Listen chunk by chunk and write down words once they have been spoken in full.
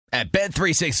At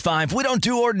Bet365, we don't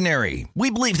do ordinary. We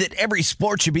believe that every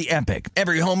sport should be epic.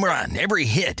 Every home run, every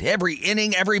hit, every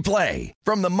inning, every play.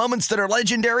 From the moments that are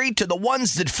legendary to the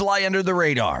ones that fly under the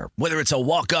radar. Whether it's a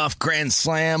walk-off grand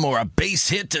slam or a base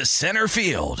hit to center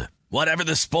field. Whatever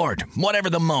the sport, whatever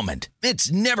the moment.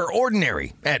 It's never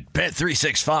ordinary at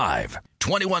Bet365.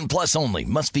 21 plus only.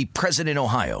 Must be present in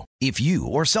Ohio. If you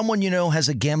or someone you know has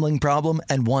a gambling problem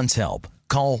and wants help,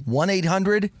 call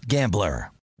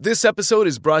 1-800-GAMBLER. This episode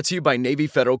is brought to you by Navy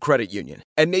Federal Credit Union.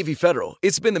 At Navy Federal,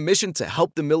 it's been the mission to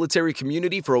help the military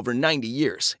community for over 90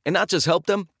 years. And not just help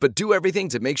them, but do everything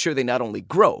to make sure they not only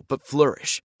grow, but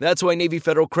flourish. That's why Navy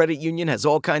Federal Credit Union has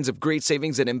all kinds of great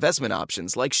savings and investment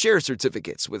options like share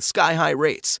certificates with sky-high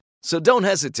rates. So don't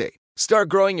hesitate. Start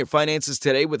growing your finances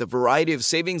today with a variety of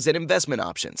savings and investment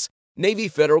options. Navy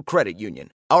Federal Credit Union.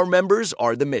 Our members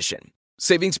are the mission.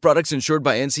 Savings products insured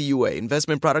by NCUA.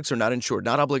 Investment products are not insured,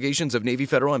 not obligations of Navy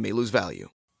Federal and may lose value.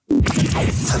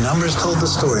 The numbers told the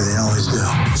story, they always do.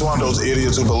 It's one of those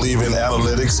idiots who believe in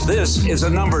analytics. This is a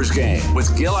numbers game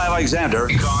with Gil Alexander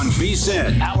on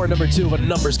VSiN. Hour number 2 of a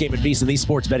numbers game at VSiN, the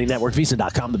sports betting network,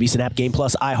 VSiN.com, the VSiN app, Game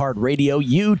Plus, iHeartRadio,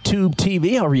 YouTube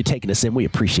TV. However you're taking us in, we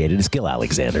appreciate it. It's Gil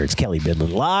Alexander. It's Kelly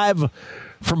Bidlin live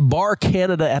from Bar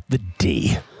Canada at the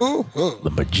D.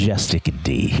 The majestic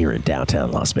D here in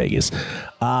downtown Las Vegas.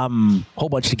 Whole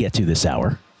bunch to get to this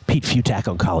hour. Pete Futak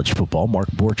on college football,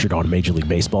 Mark Borchard on Major League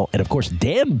Baseball, and, of course,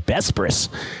 Dan Bespris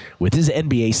with his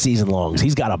NBA season longs.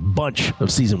 He's got a bunch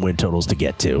of season win totals to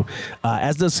get to,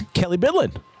 as does Kelly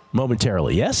Bidlin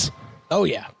momentarily, yes? Oh,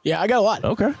 yeah. Yeah, I got a lot.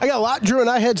 Okay. I got a lot. Drew and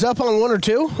I heads up on 1 or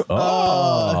 2.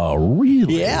 Oh,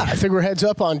 really? Yeah, I think we're heads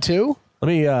up on 2. Let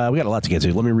me. We got a lot to get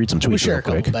to. Let me read some tweets We share real a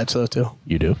couple quick. bets, though, too.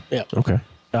 You do? Yeah. Okay.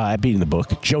 I'm beating the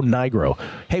book. Joe Nigro.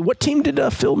 Hey, what team did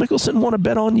Phil Mickelson want to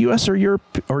bet on, U.S. or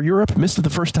Europe? Missed it the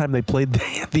first time they played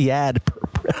the ad.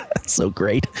 That's so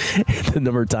great. The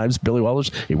number of times Billy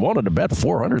Wallace, he wanted to bet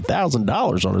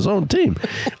 $400,000 on his own team.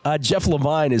 Jeff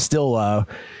Levine is still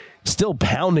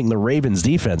pounding the Ravens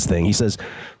defense thing. He says,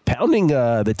 pounding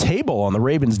the table on the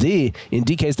Ravens D in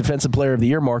DK's Defensive Player of the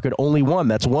Year market, only one.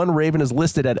 That's one Raven is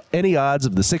listed at any odds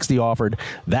of the 60 offered.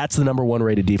 That's the number 1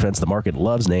 rated defense. The market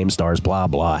loves names, stars, blah,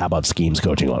 blah. How about schemes,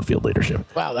 coaching, on-field leadership?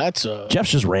 Wow, that's... Jeff's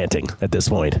just ranting at this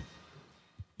point.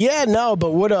 Yeah, no,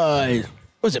 but what...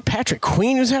 was it Patrick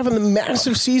Queen who's having the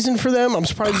massive season for them? I'm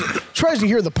surprised to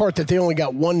hear the part that they only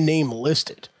got one name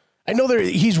listed. I know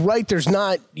he's right. There's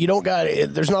not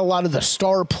a lot of the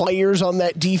star players on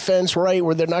that defense, right,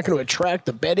 where they're not going to attract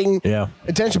the betting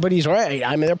attention. But he's right.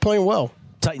 I mean, they're playing well.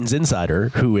 Titans insider,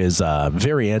 who is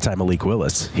very anti-Malik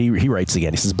Willis, he writes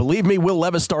again. He says, believe me, Will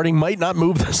Levis starting might not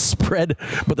move the spread,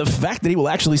 but the fact that he will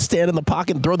actually stand in the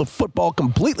pocket and throw the football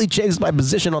completely changes my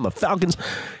position on the Falcons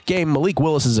game. Malik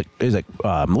Willis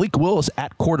Malik Willis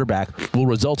at quarterback will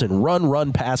result in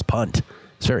run, pass, punt.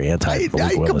 It's very anti-Malik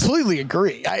Willis. I completely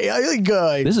agree. I think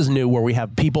this is new, where we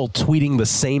have people tweeting the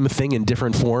same thing in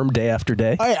different form day after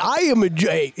day. I am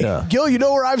Gil, you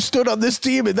know where I've stood on this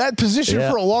team in that position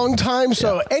for a long time.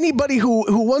 So anybody who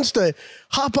wants to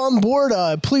hop on board,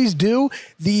 please do.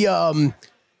 I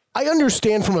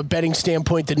understand from a betting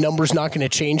standpoint the number's not going to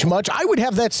change much. I would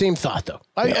have that same thought, though.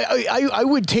 I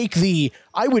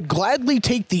would gladly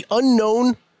take the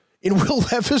unknown in Will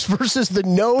Levis versus the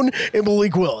known in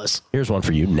Malik Willis. Here's one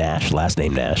for you, Nash, last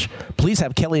name Nash. Please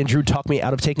have Kelly and Drew talk me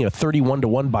out of taking a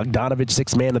 31-1 Bogdanovich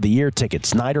 6th Man of the Year ticket.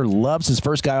 Snyder loves his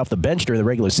first guy off the bench during the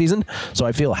regular season, so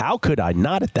I feel, how could I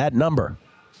not at that number?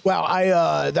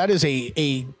 Wow, that is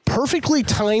a perfectly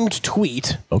timed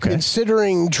tweet. Okay.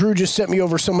 Considering Drew just sent me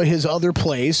over some of his other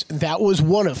plays, that was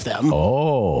one of them.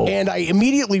 Oh. And I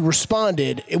immediately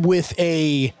responded with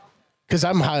because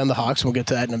I'm high on the Hawks. We'll get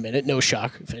to that in a minute. No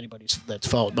shock if anybody's that's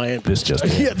followed by it. This just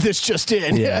in. Yeah, this just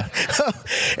in. Yeah.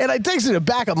 And I texted it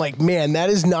back. I'm like, man, that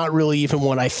is not really even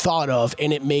what I thought of,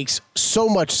 and it makes so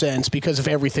much sense because of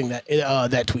everything that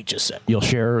that tweet just said. You'll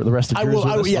share the rest of yours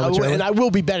with us? And I will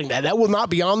be betting that. That will not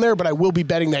be on there, but I will be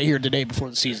betting that here today before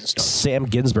the season starts. Sam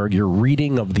Ginsberg, your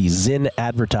reading of the Zyn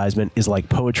advertisement is like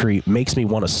poetry. Makes me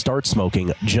want to start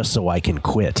smoking just so I can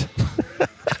quit.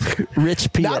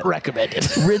 Rich P. Not recommended.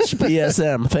 Rich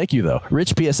PSM. Thank you, though.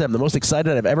 Rich PSM, the most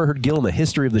excited I've ever heard Gil in the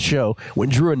history of the show when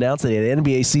Drew announced that he had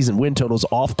NBA season win totals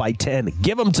off by 10.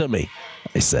 Give them to me,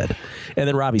 I said. And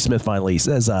then Robbie Smith finally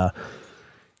says,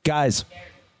 guys,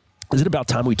 Is it about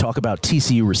time we talk about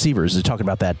TCU receivers? They're talking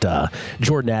about that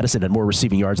Jordan Addison had more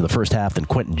receiving yards in the first half than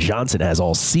Quentin Johnson has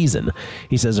all season.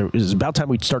 He says it's about time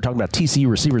we start talking about TCU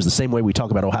receivers the same way we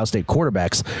talk about Ohio State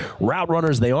quarterbacks. Route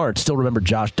runners they aren't. Still remember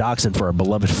Josh Doxson for our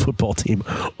beloved football team.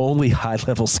 Only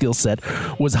high-level skill set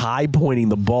was high-pointing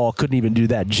the ball. Couldn't even do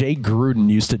that. Jay Gruden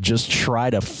used to just try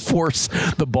to force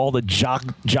the ball to Josh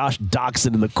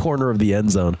Doxson in the corner of the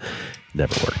end zone.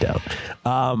 Never worked out.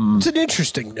 It's an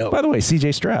interesting note. By the way,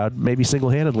 C.J. Stroud maybe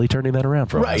single-handedly turning that around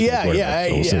for us. Right?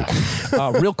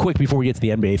 Yeah. Real quick before we get to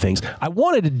the NBA things, I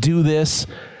wanted to do this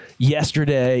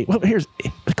yesterday. Well, here's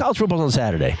college football's on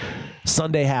Saturday.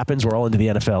 Sunday happens. We're all into the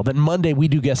NFL. Then Monday we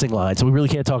do guessing lines, so we really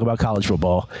can't talk about college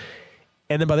football.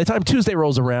 And then by the time Tuesday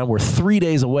rolls around, we're 3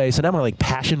 days away. So now my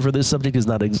passion for this subject is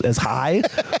not as high.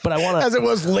 But I want to, as it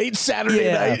was late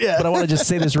Saturday night. Yeah. But I want to just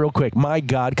say this real quick. My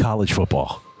God, college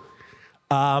football.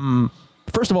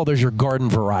 First of all, there's your garden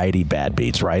variety bad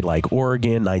beats, right? Like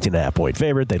Oregon, 19.5-point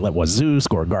favorite. They let Wazoo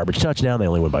score a garbage touchdown. They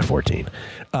only win by 14.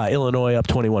 Illinois up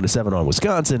 21-7 on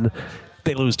Wisconsin.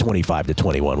 They lose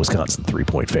 25-21. Wisconsin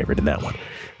 3-point favorite in that one.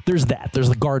 There's that. There's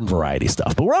the garden variety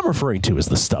stuff. But what I'm referring to is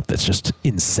the stuff that's just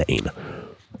insane.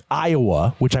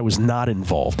 Iowa, which I was not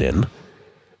involved in,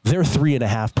 they're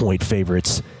 3.5-point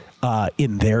favorites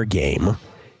in their game.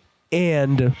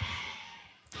 And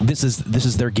this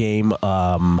is their game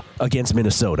against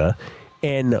Minnesota,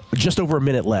 and just over a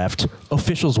minute left,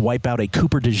 officials wipe out a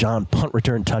Cooper DeJean punt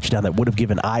return touchdown that would have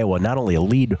given Iowa not only a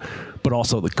lead, but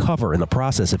also the cover in the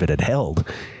process if it had held.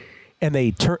 And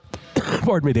they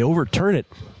they overturn it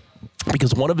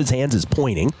because one of his hands is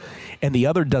pointing, and the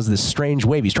other does this strange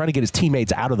wave. He's trying to get his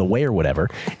teammates out of the way or whatever,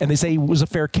 and they say it was a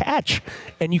fair catch,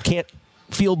 and you can't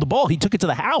field the ball. He took it to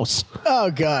the house.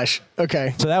 Oh, gosh.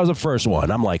 Okay. So that was the first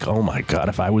one. I'm like, oh, my God,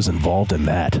 if I was involved in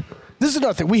that. This is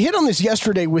another thing. We hit on this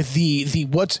yesterday with the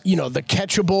what's the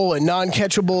catchable and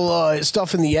non-catchable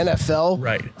stuff in the NFL.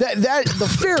 Right. That the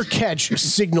fair catch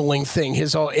signaling thing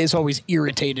has always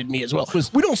irritated me as well.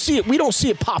 We don't see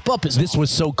it pop up as this was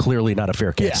so clearly not a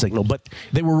fair catch signal, but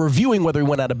they were reviewing whether he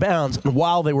went out of bounds, and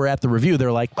while they were at the review,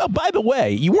 they're like, well, by the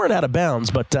way, you weren't out of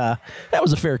bounds, but that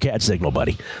was a fair catch signal,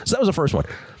 buddy. So that was the first one.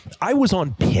 I was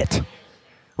on Pitt.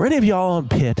 Were any of y'all on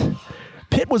Pitt?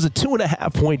 Pitt was a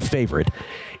 2.5-point favorite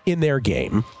in their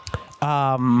game.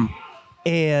 And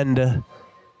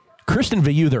Christian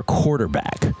Veilleux, their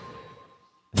quarterback,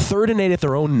 3rd and 8 at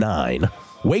their own 9.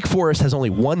 Wake Forest has only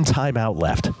one timeout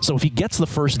left. So if he gets the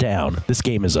first down, this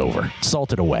game is over.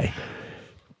 Salted away.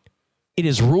 It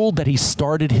is ruled that he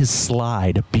started his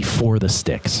slide before the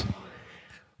sticks.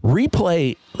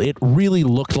 Replay, it really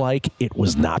looked like it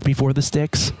was not before the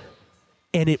sticks.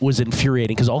 And it was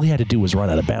infuriating because all he had to do was run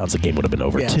out of bounds. The game would have been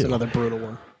over, too. It's another brutal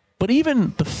one. But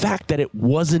even the fact that it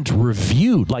wasn't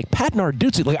reviewed, like Pat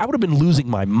Narduzzi, I would have been losing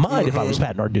my mind if I was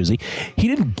Pat Narduzzi. He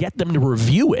didn't get them to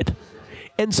review it.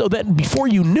 And so then before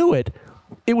you knew it,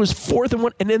 it was 4th and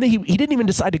 1. And then he didn't even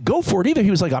decide to go for it either.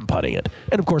 He was like, I'm punting it.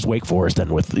 And, of course, Wake Forest, then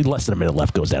with less than a minute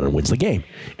left, goes down and wins the game.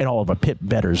 And all of our Pitt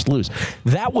bettors lose.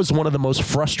 That was one of the most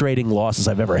frustrating losses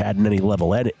I've ever had in any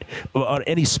level, on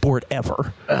any sport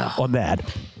ever on that.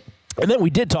 And then we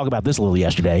did talk about this a little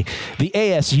yesterday, the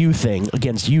ASU thing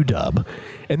against UW.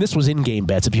 And this was in-game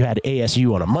bets. If you had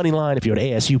ASU on a money line, if you had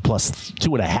ASU plus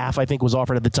 2.5, I think was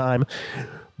offered at the time.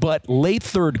 But late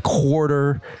third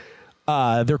quarter,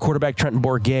 their quarterback, Trenton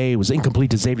Bourguet, was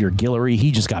incomplete to Xavier Guillory.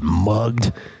 He just got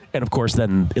mugged. And, of course,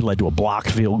 then it led to a blocked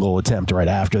field goal attempt right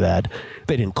after that.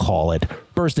 They didn't call it.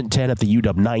 First and 10 at the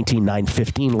UW 19,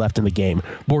 9:15 left in the game.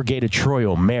 Bourguet to Troy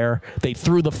Omer. They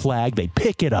threw the flag. They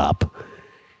pick it up.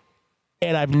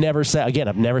 And I've never said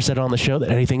on the show that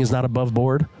anything is not above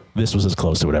board. This was as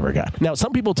close to whatever it got. Now,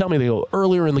 some people tell me they go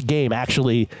earlier in the game,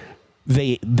 actually,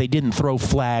 they didn't throw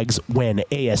flags when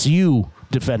ASU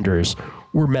defenders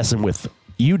were messing with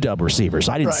UW receivers.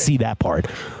 I didn't see that part.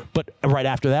 But right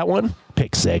after that one,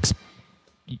 pick 6.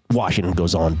 Washington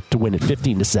goes on to win it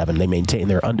 15-7. They maintain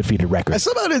their undefeated record. I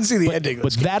somehow didn't see the ending.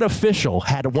 But that official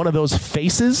had one of those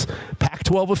faces,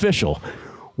 Pac-12 official,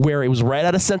 where it was right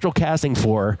out of Central Casting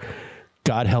for,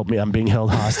 God help me, I'm being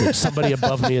held hostage. Somebody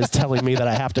above me is telling me that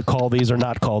I have to call these or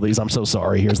not call these. I'm so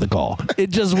sorry. Here's the call. It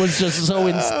just was so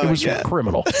it was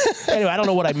criminal. Anyway, I don't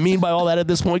know what I mean by all that at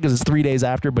this point because it's 3 days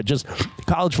after, but just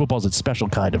college football is a special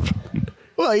kind of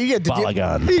Well, you get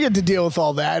to deal with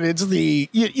all that. It's the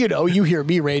you hear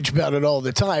me rage about it all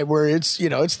the time. Where it's the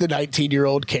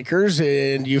 19-year-old kickers,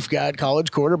 and you've got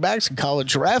college quarterbacks and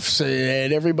college refs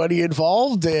and everybody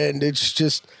involved, and it's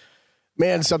just.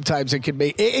 man, sometimes it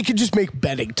could just make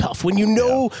betting tough when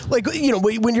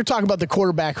when you're talking about the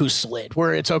quarterback who slid,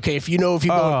 where it's okay if you go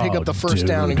and pick up the first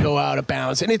down and go out of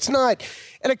bounds, and it's not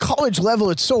at a college level.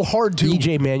 It's so hard to.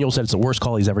 DJ Manuel said it's the worst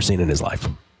call he's ever seen in his life.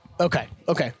 Okay.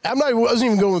 I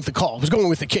wasn't even going with the call. I was going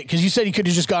with the kick because you said he could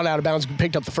have just gone out of bounds and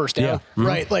picked up the first down, yeah. Mm-hmm.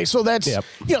 right? Like so that's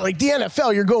like the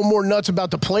NFL. You're going more nuts about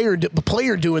the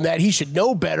player doing that. He should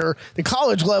know better. The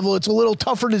college level, it's a little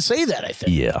tougher to say that. I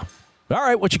think. Yeah. All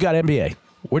right. What you got? NBA.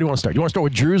 Where do you want to start? You want to start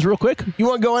with Drew's real quick? You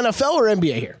want to go NFL or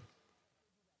NBA here?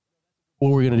 What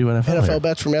were we going to do NFL? NFL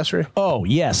bets from yesterday. Oh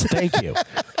yes, thank you.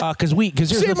 Because here's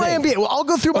the thing. NBA. Well, I'll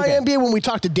go through my NBA when we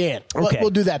talk to Dan. Okay.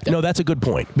 We'll do that then. No, that's a good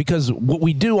point because what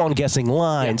we do on Guessing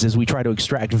Lines is we try to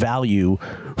extract value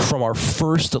from our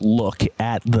first look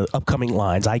at the upcoming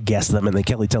lines. I guess them, and then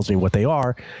Kelly tells me what they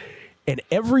are. And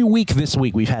every week this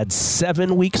week, we've had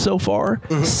 7 weeks so far.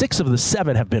 Mm-hmm. 6 of the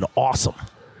 7 have been awesome.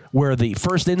 Where the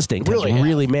first instinct has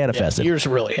really manifested. Yeah, yours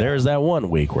really have. There's that 1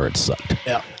 week where it sucked.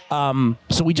 Yeah.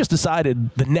 So we just decided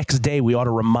the next day we ought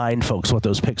to remind folks what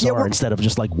those picks are instead of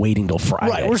just like waiting till Friday.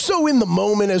 Right. We're so in the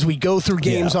moment as we go through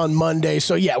games on Monday.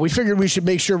 So, we figured we should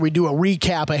make sure we do a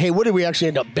recap of, hey, what did we actually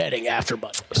end up betting after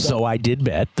Monday? So I did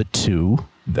bet the 2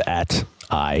 that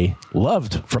I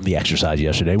loved from the exercise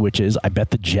yesterday, which is I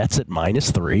bet the Jets at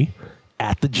 -3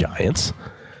 at the Giants.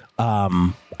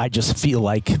 I just feel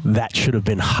like that should have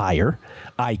been higher.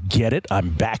 I get it. I'm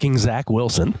backing Zach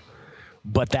Wilson,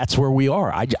 but that's where we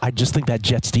are. I just think that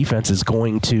Jets defense is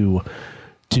going to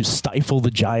stifle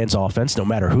the Giants offense no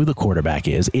matter who the quarterback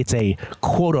is. It's a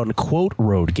quote-unquote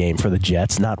road game for the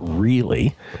Jets, not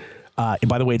really. And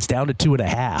by the way, it's down to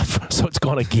 2.5, so it's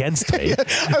gone against me.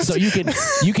 So you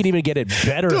can even get it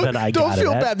better than I got it.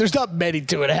 Don't feel bad. There's not many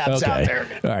 2.5s out there.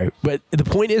 All right, but the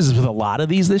point is with a lot of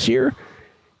these this year,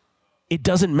 it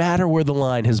doesn't matter where the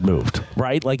line has moved,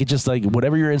 right? Like, it's just like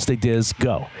whatever your instinct is,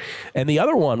 go. And the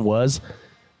other one was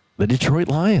the Detroit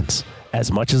Lions. As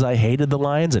much as I hated the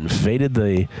Lions and faded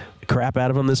the crap out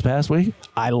of them this past week,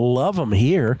 I love them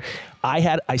here.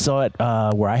 I saw it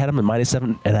where I had them at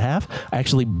 -7.5. I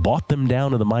actually bought them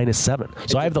down to the -7.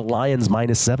 So I have the Lions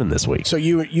 -7 this week. So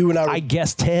you and I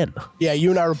guess 10. Yeah, you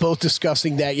and I were both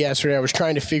discussing that yesterday. I was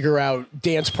trying to figure out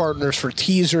dance partners for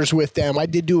teasers with them. I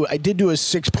did do a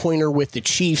 6-pointer with the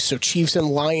Chiefs, so Chiefs and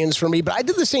Lions for me. But I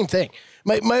did the same thing.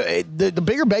 The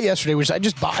bigger bet yesterday was I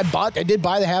did buy the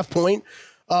 0.5 point.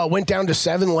 Went down to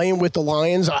 7, laying with the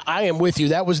Lions. I am with you.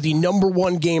 That was the number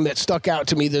 1 game that stuck out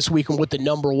to me this week and what the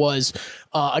number was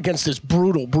against this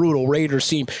brutal Raiders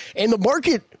team. And the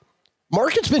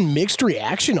market's been mixed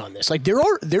reaction on this. Like there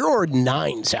are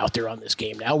 9s out there on this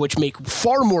game now, which make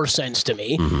far more sense to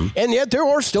me. Mm-hmm. And yet there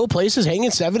are still places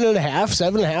hanging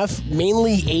 7.5,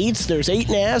 mainly 8s. There's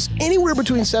 8.5s, anywhere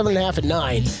between 7.5 and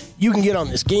 9. You can get on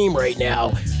this game right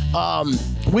now,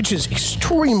 which is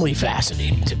extremely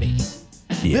fascinating to me.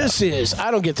 Yeah. I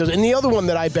don't get those. And the other one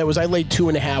that I bet was I laid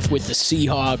 2.5 with the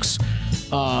Seahawks,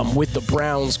 with the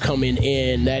Browns coming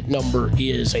in. That number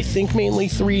is, I think, mainly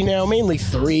 3,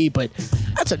 but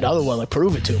that's another one. Like,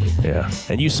 prove it to me. Yeah.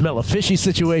 And you smell a fishy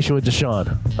situation with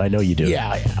Deshaun. I know you do.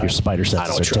 Yeah. Your spider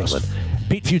senses are tingling.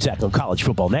 Pete Futak on College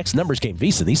Football next. Numbers Game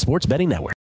VSiN, the Sports Betting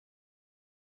Network.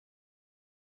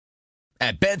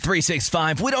 At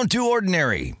Bet365, we don't do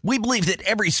ordinary. We believe that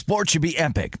every sport should be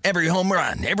epic. Every home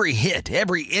run, every hit,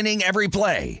 every inning, every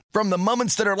play. From the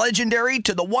moments that are legendary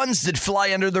to the ones that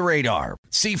fly under the radar.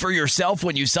 See for yourself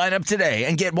when you sign up today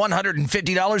and get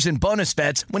 $150 in bonus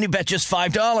bets when you bet just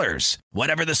 $5.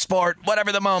 Whatever the sport,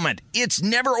 whatever the moment, it's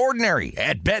never ordinary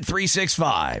at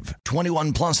Bet365.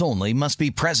 21 plus only. Must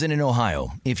be present in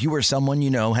Ohio. If you or someone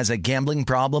you know has a gambling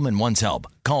problem and wants help,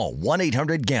 call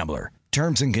 1-800-GAMBLER.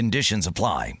 Terms and conditions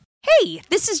apply. Hey,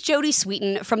 this is Jodie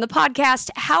Sweetin from the podcast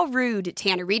How Rude,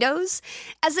 Tanneritos.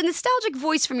 As a nostalgic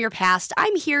voice from your past,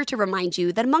 I'm here to remind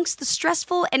you that amongst the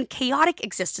stressful and chaotic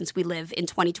existence we live in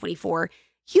 2024,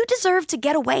 you deserve to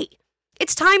get away.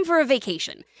 It's time for a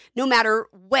vacation, no matter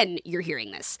when you're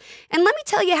hearing this. And let me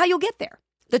tell you how you'll get there.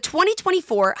 The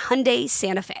 2024 Hyundai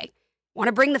Santa Fe. Want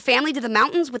to bring the family to the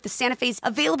mountains with the Santa Fe's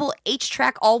available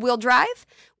H-Track all-wheel drive?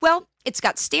 Well, it's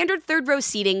got standard third-row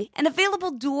seating and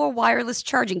available dual wireless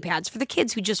charging pads for the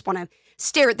kids who just want to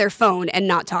stare at their phone and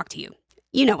not talk to you.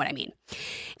 You know what I mean.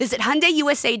 Visit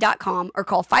HyundaiUSA.com or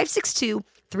call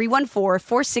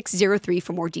 562-314-4603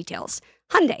 for more details.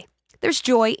 Hyundai, there's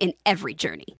joy in every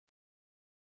journey.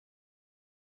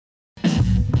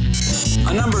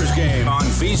 A numbers game on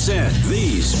VSiN,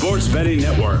 the Sports Betting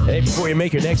Network. Hey, before you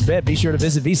make your next bet, be sure to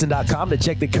visit VSiN.com to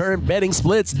check the current betting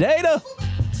splits data.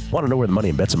 Want to know where the money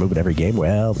and bets are moving every game?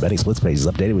 Well, the betting splits page is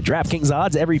updated with DraftKings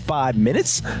odds every 5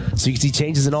 minutes, so you can see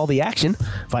changes in all the action.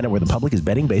 Find out where the public is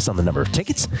betting based on the number of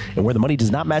tickets, and where the money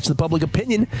does not match the public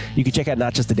opinion. You can check out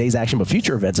not just today's action, but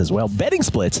future events as well. Betting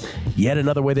splits, yet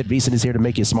another way that VSiN is here to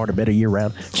make you smarter, better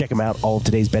year-round. Check them out, all of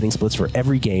today's betting splits for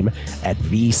every game at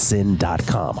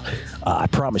vsin.com. I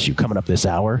promise you, coming up this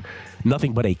hour,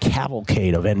 nothing but a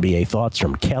cavalcade of NBA thoughts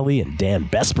from Kelly and Dan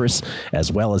Bespris,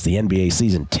 as well as the NBA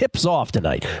season tips off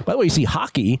tonight. By the way, you see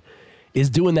hockey is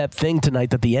doing that thing tonight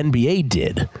that the NBA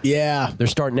did. Yeah. They're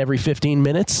starting every 15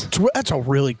 minutes. That's a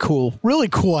really cool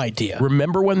idea.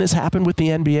 Remember when this happened with the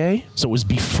NBA? So it was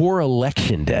before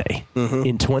Election Day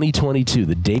in 2022,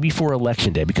 the day before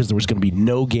Election Day, because there was going to be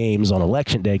no games on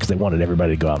Election Day because they wanted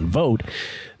everybody to go out and vote.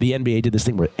 The NBA did this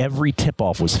thing where every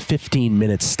tip-off was 15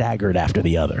 minutes staggered after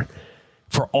the other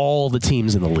for all the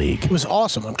teams in the league. It was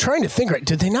awesome. I'm trying to think, right?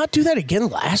 Did they not do that again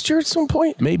last year at some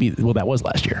point? Maybe. Well, that was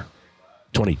last year.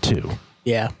 22.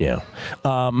 Yeah. Yeah.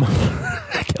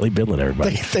 Kelly Bidlin,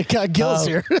 everybody. They got Gills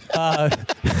here.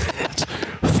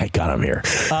 Thank God I'm here.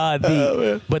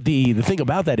 But the thing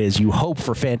about that is you hope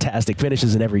for fantastic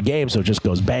finishes in every game, so it just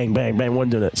goes bang, bang, bang, one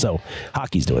doing it. So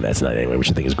hockey's doing that tonight anyway,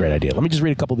 which I think is a great idea. Let me just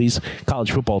read a couple of these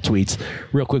college football tweets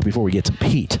real quick before we get to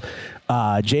Pete.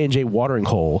 J&J Watering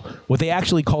Hole, what they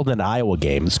actually called an Iowa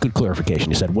game, this is good clarification,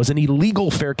 he said, was an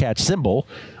illegal fair catch symbol,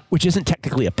 which isn't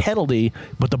technically a penalty,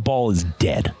 but the ball is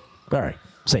dead. All right,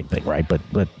 same thing, right?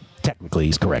 But technically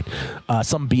he's correct.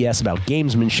 Some BS about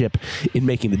gamesmanship in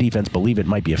making the defense believe it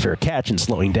might be a fair catch and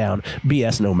slowing down.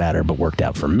 BS no matter, but worked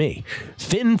out for me.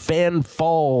 Finn Fan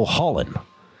Fall Holland.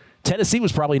 Tennessee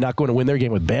was probably not going to win their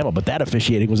game with Bama, but that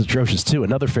officiating was atrocious too.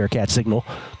 Another fair catch signal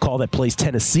call that placed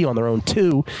Tennessee on their own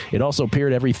too. It also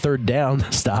appeared every third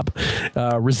down stop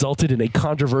resulted in a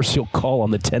controversial call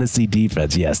on the Tennessee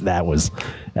defense. Yes, that was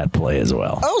that play as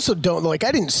well. I also don't I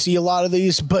didn't see a lot of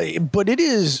these, but it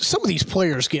is, some of these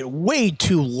players get way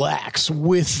too lax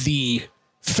with the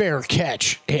fair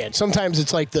catch. And sometimes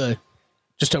it's like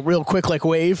just a real quick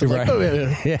wave. Right. Like, oh,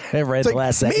 yeah, right at the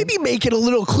last second. Maybe make it a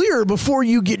little clearer before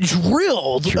you get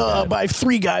drilled by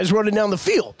 3 guys running down the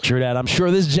field. True that. I'm sure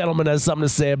this gentleman has something to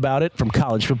say about it from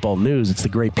College Football News. It's the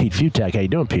great Pete Futak. How you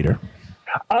doing, Peter?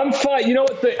 I'm fine. You know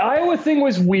what? The Iowa thing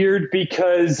was weird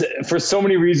because for so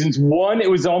many reasons. One, it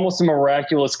was almost a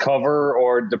miraculous cover,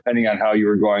 or depending on how you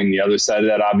were going the other side of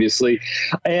that, obviously.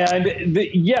 And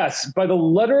yes, by the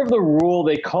letter of the rule,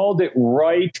 they called it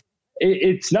right.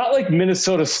 It's not like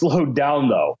Minnesota slowed down,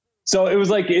 though. So it was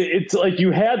like, it's like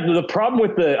you had the problem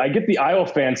with I get the Iowa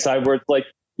fan side where it's like,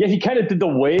 yeah, he kind of did the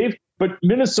wave, but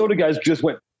Minnesota guys just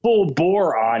went full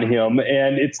bore on him.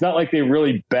 And it's not like they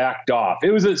really backed off.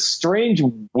 It was a strange,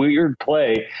 weird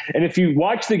play. And if you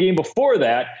watch the game before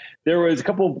that, there was a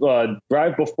couple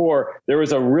drive before, there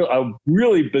was a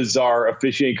really bizarre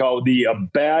officiating call, a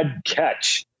bad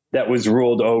catch that was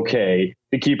ruled okay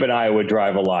to keep an Iowa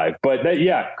drive alive. But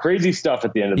crazy stuff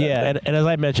at the end of that. Yeah, and as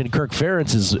I mentioned, Kirk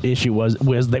Ferentz's issue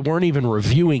was they weren't even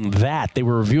reviewing that. They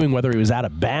were reviewing whether he was out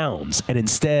of bounds. And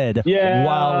instead,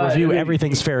 while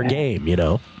everything's fair game, you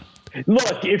know.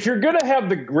 Look, if you're going to have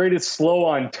the greatest slow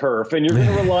on turf and you're going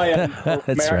to rely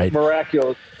on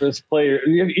miraculous player,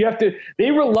 you have to.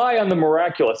 They rely on the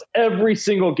miraculous every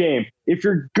single game. If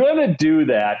you're going to do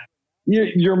that,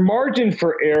 your margin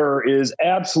for error is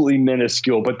absolutely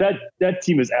minuscule, but that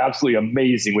team is absolutely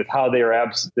amazing with how they are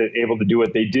able to do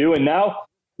what they do. And now,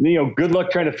 good luck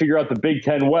trying to figure out the Big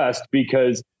Ten West,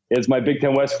 because as my Big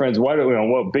Ten West friends,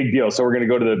 big deal. So we're going to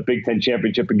go to the Big Ten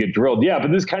Championship and get drilled. Yeah,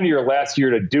 but this is kind of your last year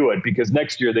to do it, because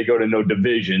next year they go to no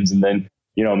divisions, and then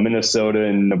Minnesota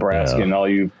and Nebraska and all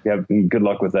you have. Good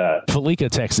luck with that. Falika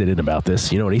texted in about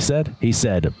this. You know what he said? He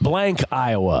said, blank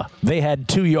Iowa. They had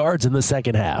 2 yards in the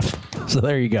second half. So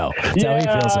there you go. That's how he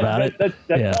feels about it.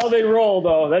 That's how they roll,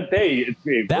 though.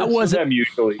 That wasn't them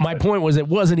usually. My point was, it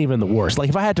wasn't even the worst. Like,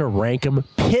 if I had to rank them,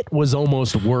 Pitt was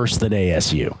almost worse than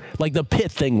ASU. Like, the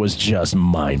Pitt thing was just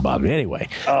mind-boggling. Anyway.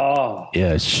 Oh.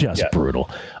 Yeah, it's just brutal.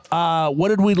 What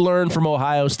did we learn from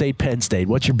Ohio State, Penn State?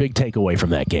 What's your big takeaway from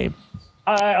that game?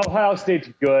 Ohio State's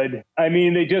good. I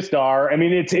mean, they just are. I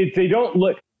mean, they don't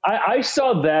look. I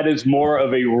saw that as more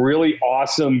of a really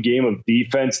awesome game of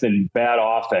defense than bad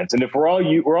offense. And if we're all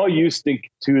used to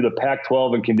the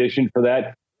Pac-12 and conditioned for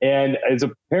that, and as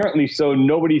apparently so,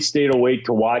 nobody stayed awake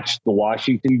to watch the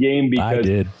Washington game, because I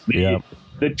did. The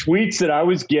tweets that I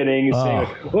was getting saying,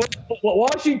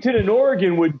 Washington and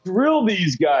Oregon would drill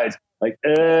these guys. Like,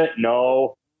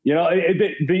 no.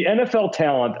 The NFL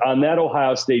talent on that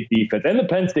Ohio State defense and the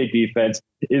Penn State defense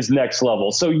is next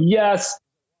level. So, yes,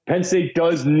 Penn State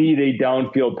does need a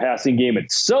downfield passing game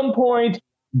at some point,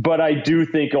 but I do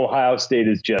think Ohio State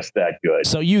is just that good.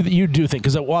 So you do think,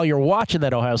 because while you're watching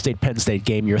that Ohio State-Penn State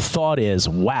game, your thought is,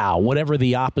 wow, whatever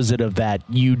the opposite of that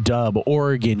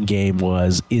UW-Oregon game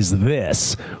was, is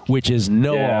this, which is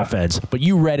no offense. But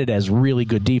you read it as really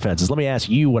good defenses. Let me ask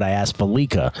you what I asked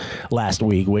Falika last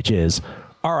week, which is,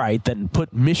 all right, then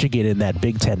put Michigan in that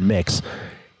Big Ten mix.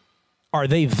 Are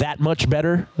they that much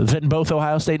better than both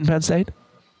Ohio State and Penn State?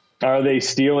 Are they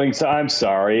stealing? So I'm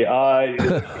sorry.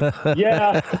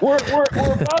 Yeah, we're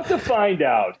about to find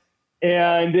out,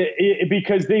 and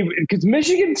because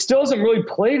Michigan still hasn't really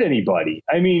played anybody.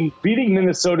 I mean, beating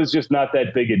Minnesota is just not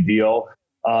that big a deal,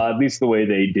 at least the way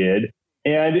they did.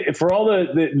 And for all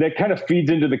that kind of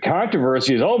feeds into the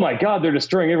controversy is, oh my God, they're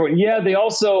destroying everyone. Yeah, they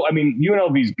also, I mean,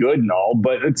 UNLV's good and all,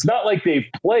 but it's not like they've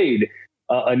played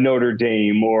a Notre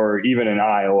Dame or even an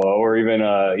Iowa or even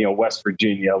West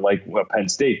Virginia like what Penn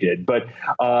State did. But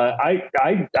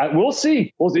I we'll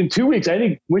see. Well, in 2 weeks, I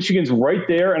think Michigan's right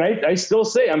there, and I still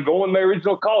say I'm going with my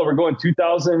original call. We're going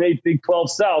 2008 Big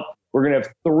 12 South. We're going to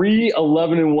have 3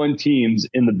 11-1 teams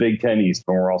in the Big Ten East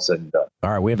when we're all said and done.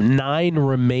 All right, we have 9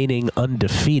 remaining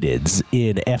undefeateds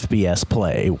in FBS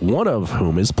play, one of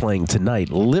whom is playing tonight.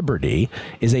 Liberty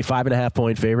is a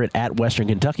 5.5-point favorite at Western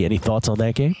Kentucky. Any thoughts on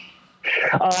that game?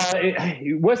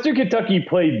 Western Kentucky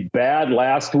played bad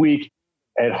last week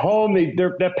at home.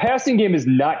 Their passing game is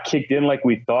not kicked in like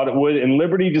we thought it would, and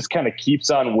Liberty just kind of keeps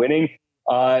on winning.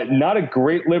 Not a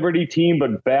great Liberty team,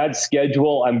 but bad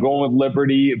schedule. I'm going with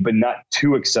Liberty, but not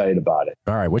too excited about it.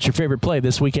 All right, what's your favorite play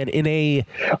this weekend on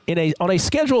a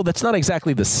schedule that's not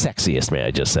exactly the sexiest, may I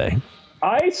just say?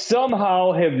 I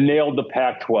somehow have nailed the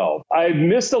Pac-12. I've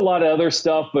missed a lot of other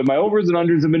stuff, but my overs and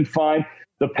unders have been fine.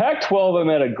 The Pac-12, I'm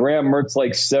at a Graham Mertz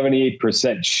like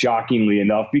 78%, shockingly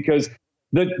enough, because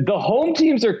the home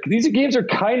teams these games are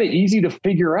kind of easy to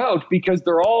figure out because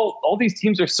they're all these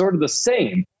teams are sort of the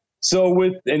same. So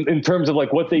in terms of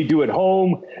like what they do at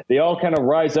home, they all kind of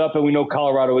rise up, and we know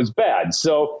Colorado is bad.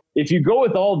 So if you go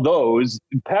with all those,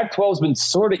 Pac-12 has been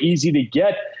sort of easy to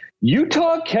get.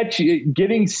 Utah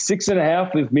getting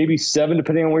 6.5 with maybe 7,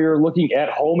 depending on where you're looking, at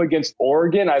home against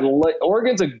Oregon.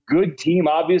 Oregon's a good team,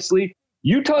 obviously.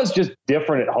 Utah's just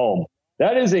different at home.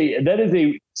 That is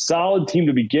a solid team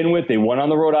to begin with. They won on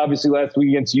the road, obviously, last week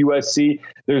against USC.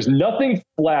 There's nothing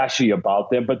flashy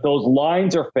about them, but those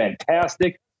lines are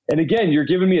fantastic. And again, you're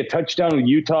giving me a touchdown with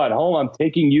Utah at home. I'm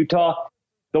taking Utah.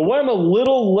 The one I'm a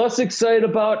little less excited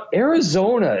about,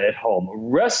 Arizona at home.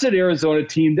 Rested Arizona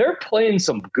team. They're playing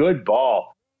some good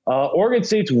ball. Oregon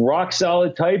State's rock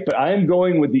solid type, but I'm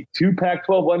going with the 2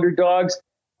 Pac-12 underdogs,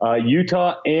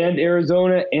 Utah and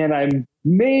Arizona, and I'm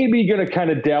maybe going to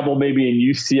kind of dabble maybe in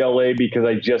UCLA because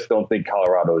I just don't think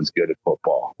Colorado is good at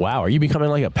football. Wow, are you becoming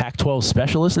like a Pac-12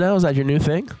 specialist now? Is that your new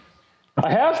thing? I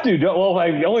have to. Well, I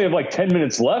only have like 10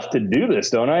 minutes left to do this,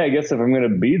 don't I? I guess if I'm going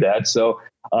to be that. So,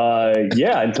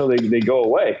 until they go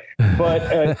away. But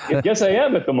I guess I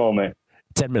am at the moment.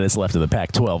 10 minutes left of the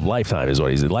Pac-12 lifetime is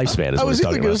what he's lifespan is. I was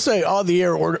either going to say on the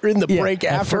air or in the break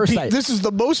after. This is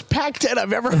the most Pac-10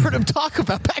 I've ever heard him talk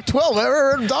about. Pac-12 I've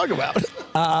ever heard him talk about.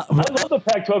 I love the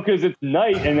Pac-12 because it's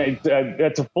night and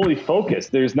it's a fully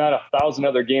focused. There's not 1,000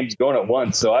 other games going at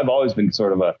once. So I've always been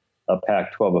sort of a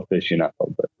Pac-12 aficionado.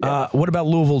 But, yeah. What about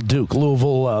Louisville Duke?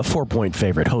 Louisville 4-point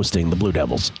favorite hosting the Blue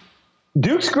Devils.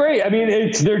 Duke's great. I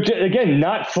mean, they're again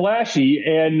not flashy,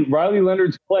 and Riley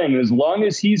Leonard's playing. As long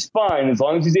as he's fine, as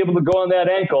long as he's able to go on that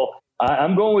ankle,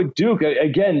 I'm going with Duke.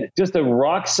 Again, just a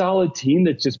rock solid team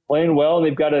that's just playing well, and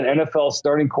they've got an NFL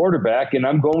starting quarterback, and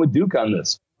I'm going with Duke on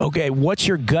this. Okay, what's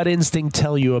your gut instinct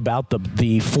tell you about the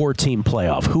 4-team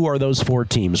playoff? Who are those 4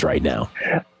 teams right now?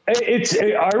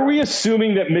 Are we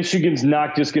assuming that Michigan's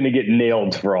not just going to get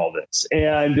nailed for all this?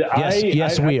 And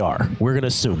yes, we are. We're going to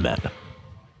assume that.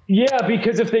 Yeah,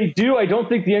 because if they do, I don't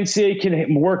think the NCAA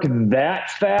can work that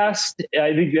fast.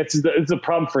 I think it's a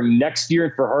problem for next year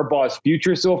and for Harbaugh's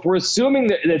future. So if we're assuming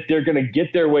that they're going to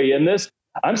get their way in this,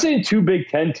 I'm saying 2 Big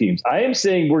Ten teams. I am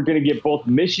saying we're going to get both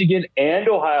Michigan and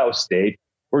Ohio State.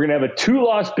 We're going to have a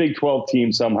 2-loss Big 12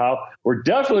 team somehow. We're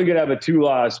definitely going to have a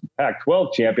 2-loss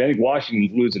Pac-12 champion. I think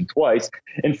Washington's losing twice.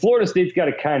 And Florida State's got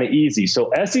it kind of easy.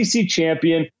 So SEC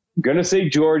champion. I'm going to say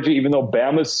Georgia, even though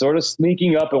Bama's sort of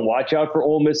sneaking up, and watch out for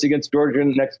Ole Miss against Georgia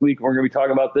next week. We're going to be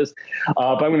talking about this.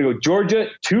 But I'm going to go Georgia,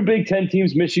 2 Big Ten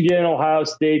teams, Michigan, Ohio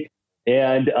State,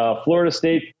 and Florida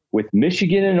State, with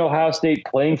Michigan and Ohio State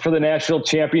playing for the national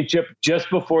championship just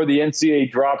before the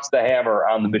NCAA drops the hammer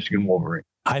on the Michigan Wolverine.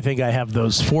 I think I have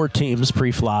those 4 teams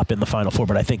pre-flop in the Final Four,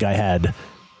 but I think I had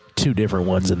 2 different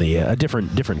ones in the a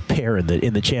different pair in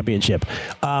the championship.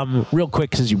 Real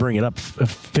quick, since you bring it up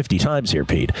 50 times here,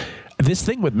 Pete. this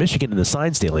thing with Michigan and the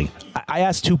sign stealing, I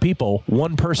asked two people.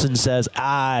 One person says,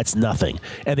 it's nothing.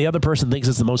 And the other person thinks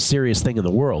it's the most serious thing in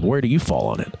the world. Where do you fall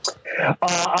on it?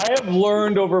 I have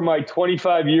learned over my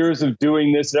 25 years of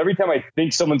doing this, every time I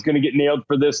think someone's going to get nailed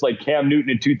for this, like Cam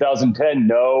Newton in 2010,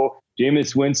 no.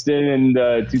 Jameis Winston in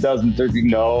 2013,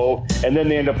 no. And then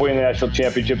they end up winning the national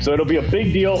championship. So it'll be a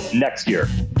big deal next year.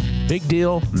 Big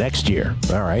deal next year.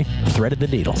 All right. Threaded the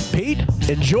needle. Pete,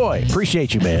 enjoy.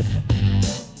 Appreciate you, man.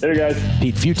 Later, guys.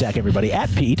 Pete Fiutak, everybody, at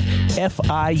Pete,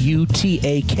 Fiutak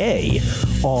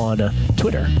on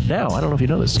Twitter. Now, I don't know if you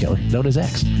know this, Kelly, known as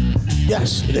X.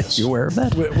 Yes, it is. You aware of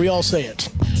that? We all say it.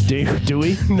 Do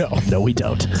we? No. No, we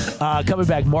don't. Coming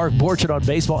back, Mark Borchardt on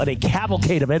baseball and a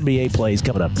cavalcade of NBA plays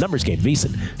coming up. Numbers Game,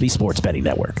 VSiN, the Sports Betting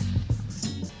Network.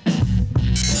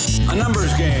 A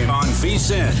numbers game on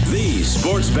VSiN, the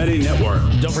Sports Betting Network.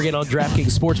 Don't forget, on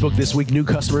DraftKings Sportsbook this week, new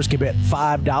customers can bet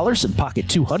 $5 and pocket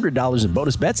 $200 in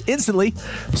bonus bets instantly.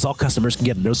 Plus, all customers can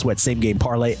get a no-sweat same-game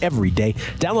parlay every day.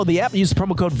 Download the app and use the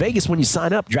promo code VEGAS when you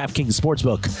sign up. DraftKings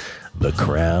Sportsbook. The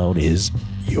crown is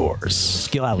yours.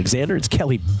 Gil Alexander, it's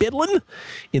Kelly Bidlin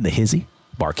in the hizzy.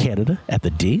 Bar Canada at the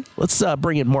D. Let's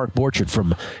bring in Mark Borchardt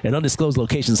from an undisclosed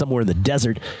location somewhere in the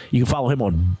desert. You can follow him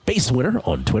on BaseWinner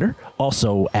on Twitter,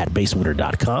 also at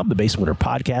BaseWinner.com, the BaseWinner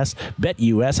podcast,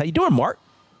 BetUS. How you doing, Mark?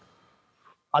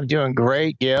 I'm doing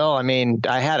great, Gil. I mean,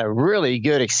 I had a really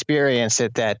good experience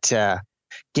at that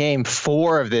Game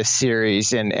 4 of this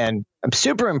series, and I'm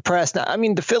super impressed. I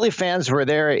mean, the Philly fans were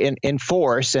there in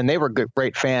force, and they were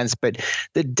great fans, but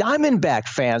the Diamondback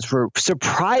fans were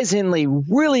surprisingly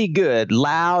really good,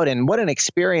 loud, and what an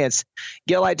experience.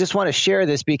 Gil, I just want to share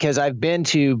this because I've been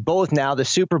to both now, the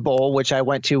Super Bowl, which I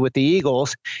went to with the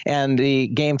Eagles, and the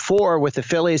Game 4 with the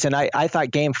Phillies, and I thought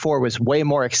Game 4 was way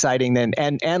more exciting than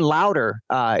and louder,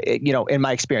 in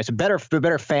my experience. A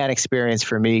better fan experience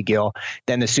for me, Gil,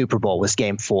 than the Super Bowl was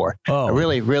Game 4. Oh. A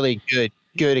really, really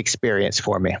good experience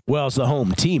for me. Well, it's the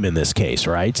home team in this case,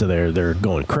 right? So they're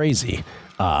going crazy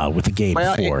with the Game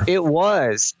 4. It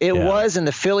was, and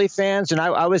the Philly fans, and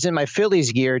I was in my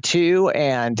Phillies gear too,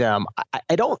 and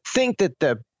I don't think that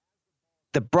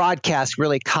the broadcast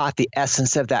really caught the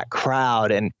essence of that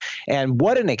crowd, and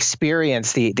what an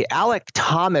experience. The Alec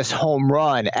Thomas home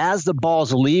run as the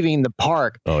ball's leaving the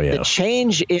park. Oh, yeah. The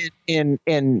change in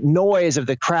noise of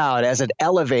the crowd as it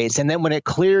elevates, and then when it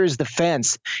clears the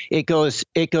fence, it goes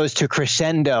to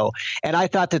crescendo. And I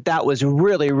thought that was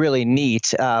really, really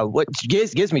neat. What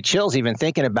gives me chills even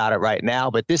thinking about it right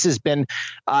now. But this has been,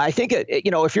 I think,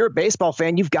 if you're a baseball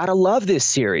fan, you've got to love this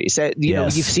series.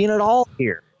 You've seen it all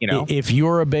here. If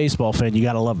you're a baseball fan, you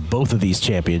got to love both of these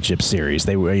championship series.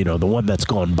 They were, the one that's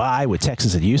gone by with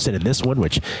Texas and Houston, and this one,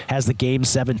 which has the Game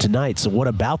 7 tonight. So what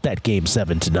about that Game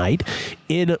 7 tonight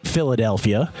in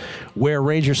Philadelphia, where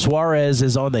Ranger Suarez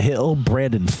is on the hill,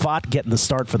 Brandon Pfaadt getting the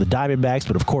start for the Diamondbacks,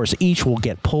 but of course each will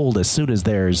get pulled as soon as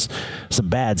there's some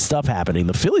bad stuff happening.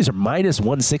 The Phillies are minus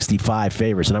 165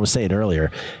 favorites, and I was saying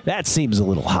earlier, that seems a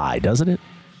little high, doesn't it?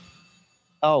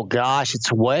 Oh, gosh,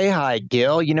 it's way high,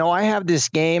 Gil. I have this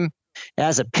game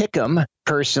as a pick'em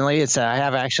personally. I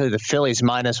have actually the Phillies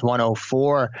minus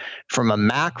 104 from a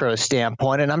macro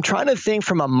standpoint. And I'm trying to think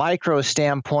from a micro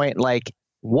standpoint, like,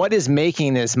 what is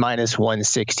making this minus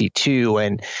 162?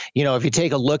 And, if you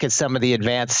take a look at some of the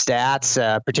advanced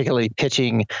stats, particularly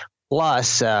pitching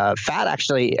plus, Pfaadt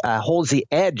actually holds the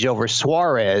edge over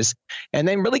Suarez. And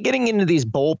then really getting into these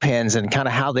bullpens and kind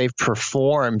of how they've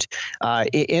performed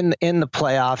in the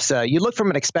playoffs. You look from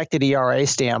an expected ERA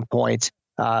standpoint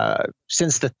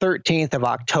since the 13th of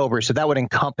October. So that would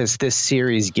encompass this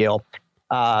series, Gil.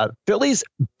 Phillies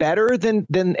better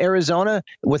than Arizona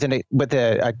with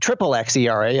a triple X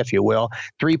ERA, if you will,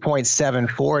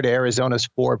 3.74 to Arizona's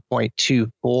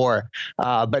 4.24.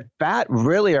 But Pfaadt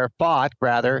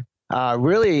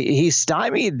really he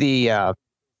stymied the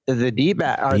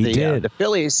the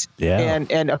Phillies,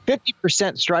 and a 50%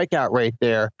 strikeout rate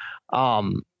there.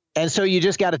 And so you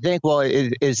just got to think, well, are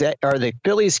the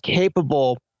Phillies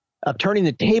capable of turning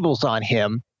the tables on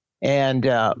him? And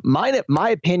my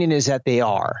opinion is that they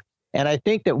are. And I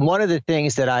think that one of the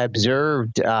things that I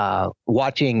observed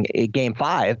watching Game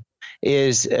 5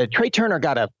 is Trey Turner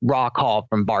got a raw call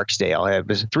from Barksdale. It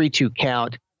was a 3-2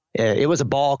 count. It was a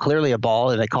ball, clearly a ball,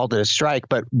 and they called it a strike.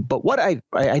 But what I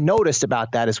noticed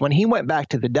about that is when he went back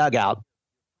to the dugout,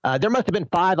 there must have been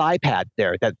 5 iPads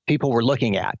there that people were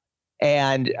looking at.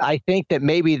 And I think that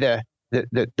maybe the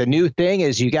new thing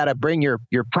is you got to bring your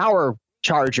power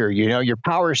charger, your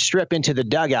power strip into the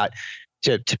dugout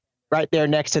to right there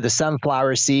next to the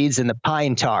sunflower seeds and the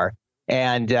pine tar.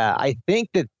 And I think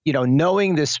that,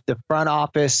 knowing the front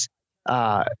office,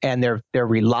 and their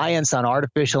reliance on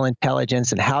artificial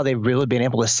intelligence and how they've really been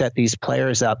able to set these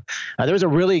players up. There was a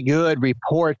really good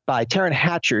report by Taryn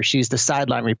Hatcher. She's the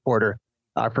sideline reporter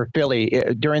for Philly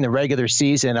during the regular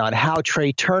season on how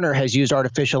Trey Turner has used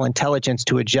artificial intelligence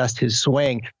to adjust his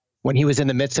swing when he was in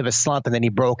the midst of a slump, and then he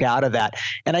broke out of that.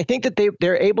 And I think that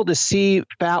they're able to see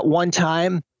Fat one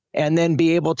time and then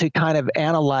be able to kind of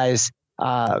analyze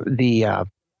the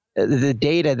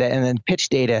data and then pitch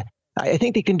data. I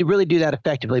think they can really do that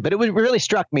effectively. But it really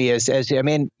struck me as I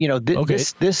mean, you know,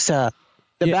 the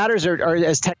batters are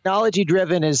as technology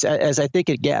driven as I think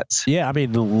it gets. Yeah, I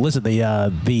mean, listen,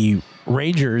 the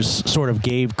Rangers sort of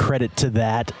gave credit to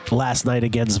that last night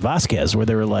against Vasquez, where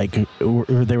they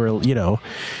were, you know,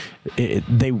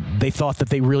 they thought that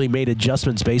they really made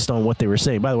adjustments based on what they were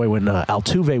saying. By the way, when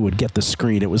Altuve would get the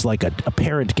screen, it was like a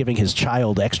parent giving his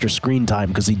child extra screen time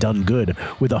because he done good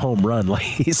with a home run, like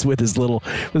he's with his little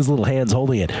hands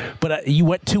holding it. But you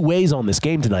went two ways on this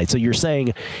game tonight. So you're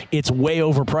saying it's way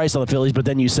overpriced on the Phillies, but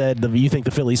then you said you think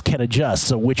the Phillies can adjust.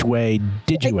 So which way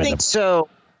did you end up? I think so.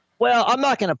 Well, I'm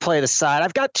not going to play the side.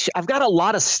 I've got a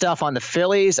lot of stuff on the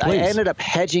Phillies. Please. I ended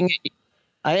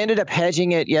up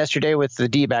hedging it yesterday with the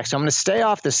D-backs, so I'm going to stay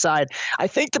off the side. I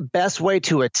think the best way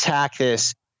to attack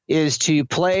this is to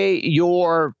play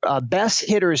your best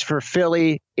hitters for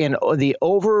Philly in the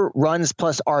over runs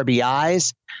plus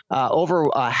RBIs,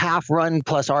 over half run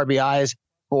plus RBIs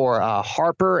for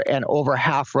Harper, and over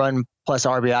half run plus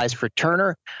RBIs for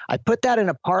Turner. I put that in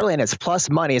a parlay, and it's plus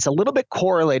money. It's a little bit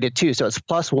correlated too, so it's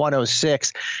plus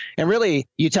 106. And really,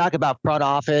 you talk about front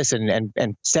office and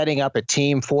setting up a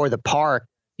team for the park.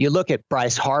 You look at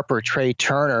Bryce Harper, Trey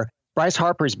Turner. Bryce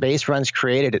Harper's base runs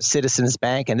created at Citizens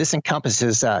Bank, and this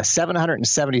encompasses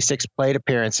 776 plate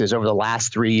appearances over the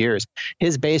last 3 years.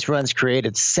 His base runs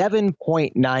created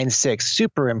 7.96,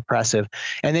 super impressive.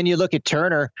 And then you look at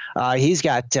Turner, he's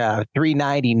got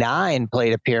 399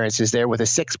 plate appearances there with a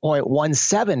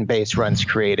 6.17 base runs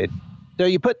created. So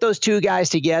you put those two guys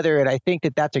together, and I think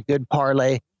that that's a good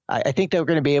parlay. I think they're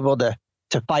going to be able to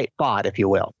fight Fott, if you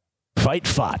will. Fight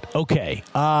Fott. Okay.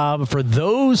 For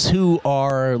those who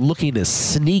are looking to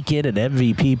sneak in an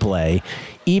MVP play,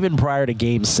 even prior to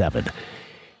Game 7,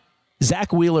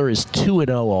 Zach Wheeler is 2-0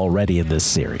 already in this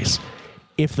series.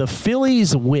 If the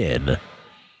Phillies win,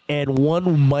 and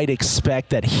one might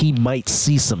expect that he might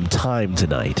see some time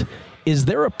tonight, is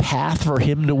there a path for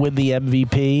him to win the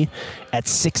MVP at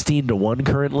 16-1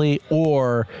 currently,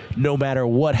 or no matter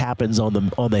what happens on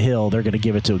the Hill, they're going to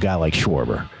give it to a guy like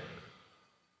Schwarber?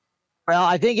 Well,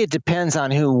 I think it depends on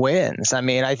who wins. I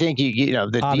mean, I think you know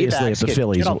the obviously if the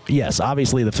Phillies,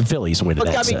 obviously the Phillies win. Look,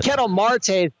 I mean, Ketel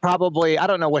Marte probably. I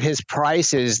don't know what his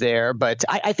price is there, but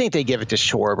I think they give it to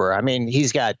Schwarber. I mean,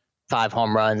 he's got 5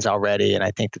 home runs already, and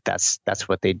I think that's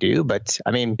what they do. But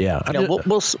I mean, yeah, you know,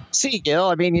 we'll see, Gil.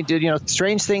 I mean,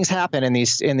 strange things happen in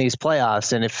these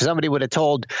playoffs, and if somebody would have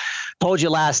told you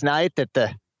last night that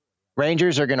the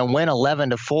Rangers are going to win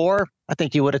 11-4, I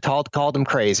think you would have called them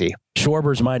crazy.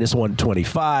 Schwarber's minus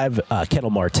 125. Ketel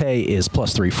Marte is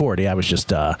plus 340. I was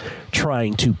just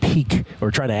trying to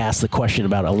ask the question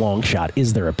about a long shot.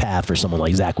 Is there a path for someone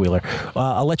like Zach Wheeler?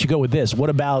 I'll let you go with this. What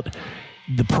about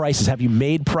the prices? Have you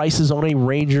made prices on a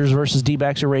Rangers versus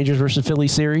D-backs or Rangers versus Philly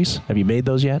series? Have you made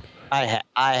those yet? I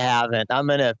haven't. I'm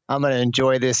gonna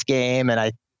enjoy this game, and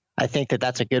I think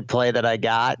that's a good play that I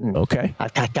got. And okay.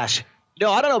 Gosh.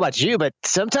 No, I don't know about you, but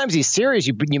sometimes these series,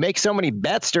 you make so many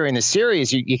bets during the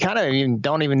series, you kind of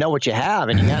don't even know what you have,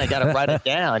 and you kind of got to write it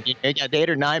down. You got 8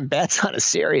 or 9 bets on a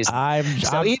series.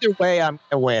 Either way, I'm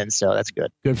going to win, so that's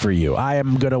good. Good for you. I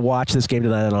am going to watch this game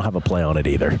tonight. I don't have a play on it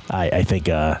either. I think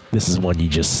this is one you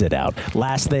just sit out.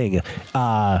 Last thing,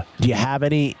 do you have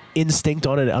any instinct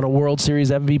on a World Series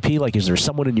MVP? Like, is there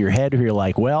someone in your head who you're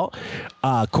like, well,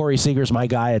 Corey Seager's my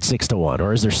guy at 6-1,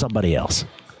 or is there somebody else?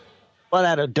 Well,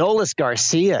 that Adolis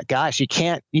Garcia, gosh, you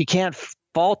can't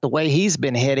fault the way he's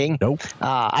been hitting. Nope.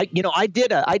 I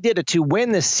did a to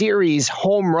win the series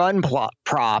home run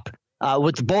prop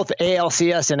with both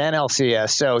ALCS and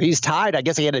NLCS. So he's tied. I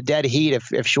guess he had a dead heat if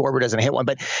Schwarber doesn't hit one.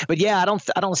 But yeah, I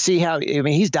don't see how. I mean,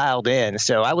 he's dialed in.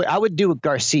 So I would do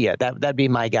Garcia. That'd be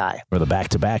my guy for the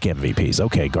back-to-back MVPs.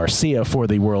 Okay, Garcia for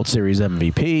the World Series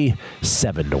MVP,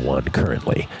 7-1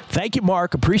 currently. Thank you,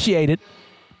 Mark. Appreciate it.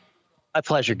 My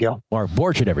pleasure, Gil. Mark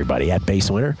Borchardt, everybody, at Base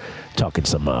Winner, talking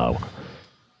some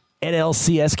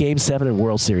NLCS Game 7 and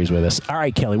World Series with us. All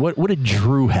right, Kelly, what did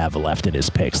Drew have left in his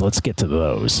picks? Let's get to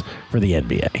those for the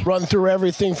NBA. Run through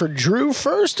everything for Drew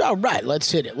first? All right,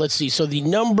 let's hit it. Let's see. So the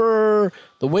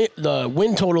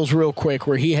win totals real quick,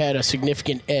 where he had a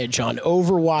significant edge on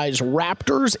Overwise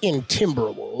Raptors and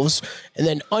Timberwolves, and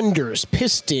then unders,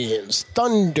 Pistons,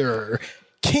 Thunder,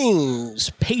 Kings,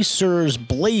 Pacers,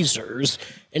 Blazers,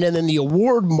 and then in the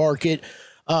award market,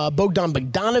 Bogdan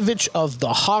Bogdanović of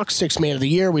the Hawks, 6th Man of the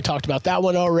Year. We talked about that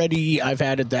one already. I've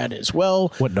added that as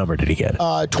well. What number did he get?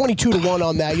 22-1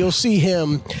 on that. You'll see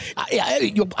him.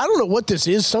 I don't know what this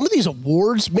is. Some of these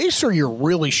awards, make sure you're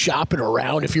really shopping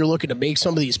around if you're looking to make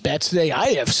some of these bets today.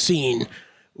 I have seen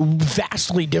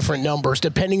vastly different numbers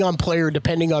depending on player,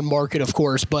 depending on market, of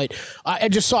course. But I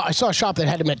saw a shop that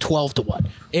had him at 12-1,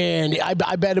 and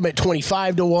I bet him at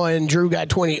 25-1. Drew got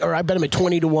 20, or I bet him at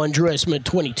 20-1. Drew has him at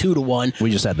 22-1.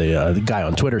 We just had the guy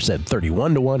on Twitter said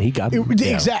 31-1. He got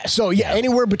exactly. So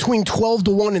anywhere between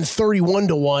 12-1 and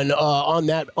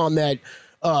 31-1 on that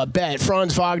bet.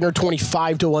 Franz Wagner,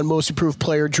 25-1, most improved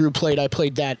player. Drew played. I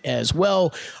played that as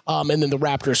well. And then the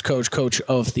Raptors coach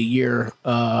of the year.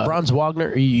 Franz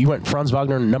Wagner. You went Franz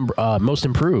Wagner most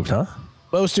improved, huh?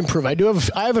 Most improved.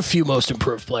 I have a few most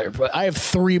improved players, but I have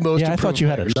 3 most improved. I thought you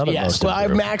had another most improved. I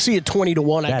have Maxey at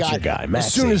 20-1. That's your guy, Maxey.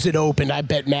 As soon as it opened, I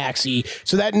bet Maxey.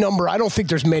 So that number, I don't think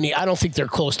there's many. I don't think they're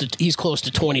close to. He's close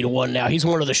to 20-1 now. He's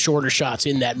one of the shorter shots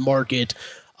in that market.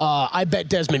 I bet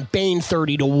Desmond Bane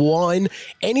 30-1.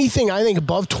 Anything I think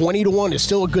above 20-1 is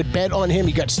still a good bet on him.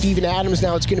 You got Steven Adams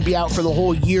now. It's going to be out for the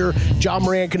whole year. John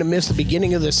Morant going to miss the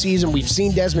beginning of the season. We've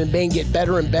seen Desmond Bane get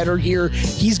better and better here.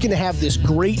 He's going to have this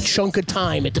great chunk of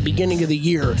time at the beginning of the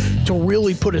year to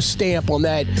really put a stamp on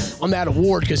that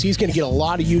award, because he's going to get a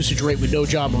lot of usage rate with no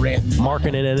John Morant.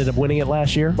 Markkanen ended up winning it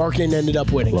last year. Markkanen ended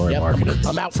up winning. Yep.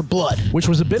 I'm out for blood, which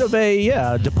was a bit of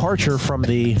a departure from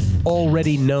the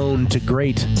already known to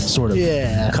great sort of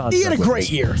concept. He had a great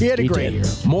year. He had a great year.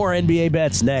 More NBA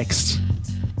bets next.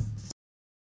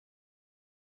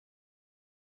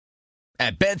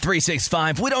 At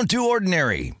Bet365, we don't do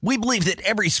ordinary. We believe that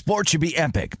every sport should be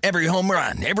epic. Every home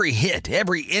run, every hit,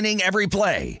 every inning, every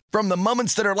play. From the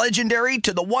moments that are legendary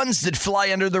to the ones that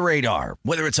fly under the radar.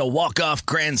 Whether it's a walk-off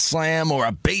grand slam or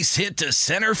a base hit to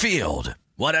center field.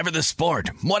 Whatever the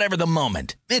sport, whatever the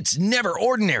moment, it's never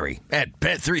ordinary at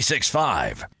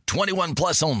Bet365. 21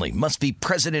 plus only. Must be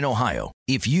present in Ohio.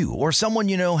 If you or someone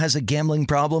you know has a gambling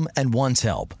problem and wants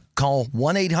help, call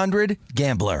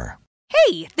 1-800-GAMBLER.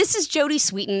 Hey, this is Jody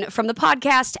Sweeten from the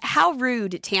podcast How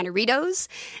Rude, Tanneritos.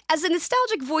 As a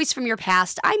nostalgic voice from your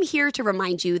past, I'm here to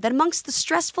remind you that amongst the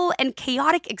stressful and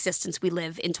chaotic existence we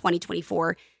live in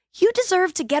 2024, you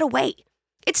deserve to get away.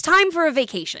 It's time for a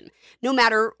vacation, no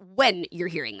matter when you're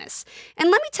hearing this.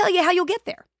 And let me tell you how you'll get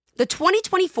there. The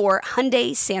 2024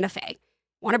 Hyundai Santa Fe.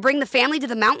 Want to bring the family to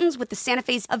the mountains with the Santa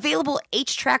Fe's available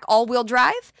H-Track all-wheel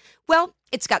drive? Well,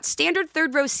 it's got standard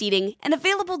third-row seating and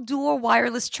available dual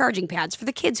wireless charging pads for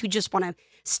the kids who just want to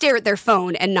stare at their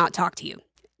phone and not talk to you.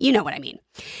 You know what I mean.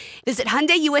 Visit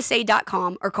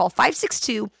HyundaiUSA.com or call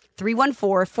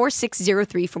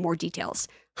 562-314-4603 for more details.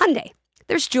 Hyundai,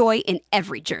 there's joy in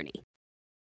every journey.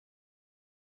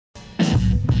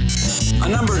 A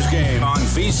numbers game on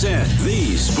VSiN,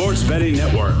 the sports betting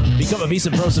network. Become a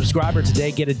VSiN Pro subscriber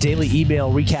today. Get a daily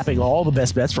email recapping all the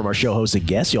best bets from our show hosts and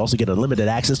guests. You also get unlimited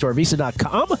access to our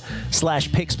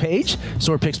VSiN.com/picks page.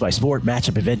 Sort picks by sport,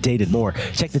 matchup, event date, and more.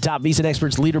 Check the top VSiN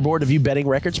experts leaderboard to view betting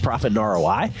records, profit, and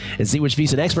ROI, and see which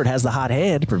VSiN expert has the hot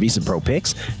hand for VSiN Pro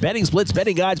picks, betting splits,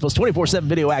 betting guides, plus 24/7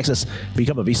 video access.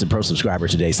 Become a VSiN Pro subscriber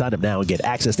today. Sign up now and get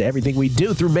access to everything we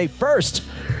do through May 1st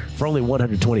for only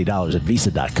 $120 at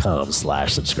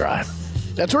VSiN.com/subscribe.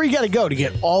 That's where you got to go to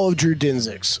get all of Drew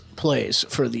Dinzig's plays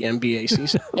for the NBA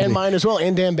season. And mine as well,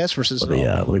 and Dan Besbris's as well.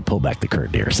 Let me pull back the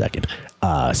curtain here a second.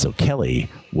 So Kelly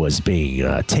was being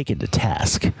taken to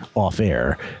task off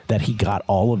air that he got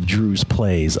all of Drew's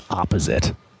plays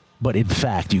opposite. But in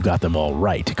fact, you got them all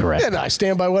right, correct? Yeah, no, I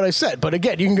stand by what I said. But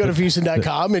again, you can go to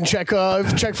VSiN.com and check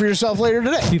for yourself later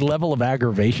today. The level of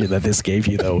aggravation that this gave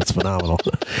you, though, it's phenomenal.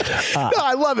 No,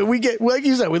 I love it. We get, like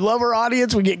you said, we love our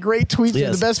audience. We get great tweets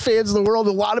from the best fans in the world.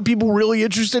 A lot of people really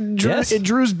interested in,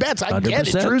 Drew's bets. I 100%.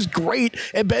 Get it. Drew's great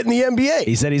at betting the NBA.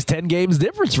 He said he's 10 games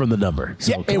difference from the number.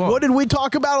 So and what did we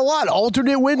talk about a lot?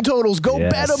 Alternate win totals. Go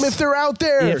bet them if they're out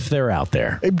there. If they're out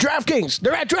there. DraftKings.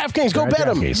 They're at DraftKings. Go bet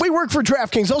them. We work for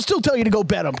DraftKings. I'll still tell you to go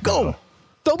bet them. Go.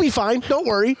 They'll be fine. Don't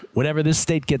worry. Whenever this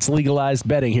state gets legalized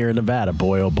betting here in Nevada,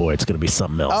 boy, oh boy, it's going to be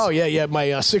something else. Oh, yeah. My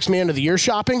 6th Man of the Year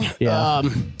shopping. Yeah.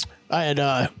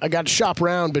 I got to shop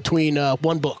around between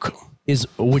one book.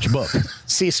 Which book?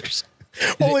 Caesars.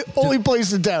 only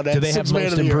place in town. Do they have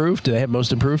most improved? Do they have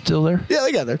most improved still there? Yeah,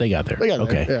 they got there. They got there.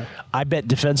 Okay. Yeah. I bet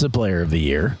defensive player of the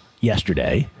year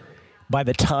yesterday. By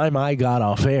the time I got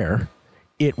off air,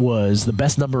 it was the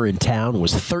best number in town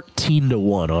was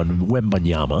 13-1 on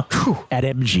Wembanyama at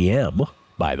MGM,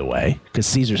 by the way, because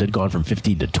Caesars had gone from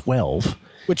 15 to 12.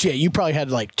 Which, yeah, you probably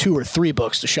had like 2 or 3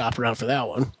 books to shop around for that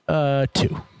one.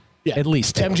 2. Yeah, at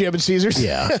least 2. MGM and Caesars.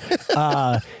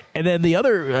 Yeah. And then the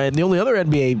only other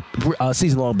NBA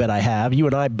season-long bet I have, you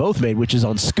and I both made, which is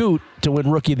on Scoot to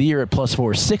win Rookie of the Year at plus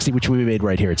 460, which we made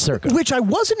right here at Circa. Which I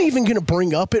wasn't even going to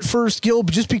bring up at first, Gil,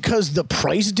 just because the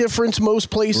price difference most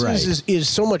places is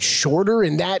so much shorter,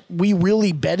 and that we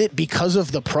really bet it because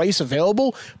of the price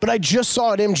available. But I just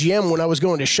saw at MGM when I was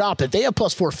going to shop that they have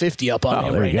plus 450 up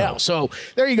on it right now. So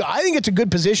there you go. I think it's a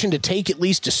good position to take at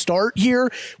least to start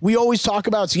here. We always talk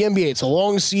about it's the NBA. It's a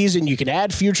long season. You can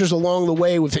add futures along the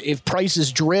way if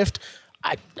prices drift.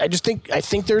 I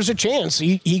think there's a chance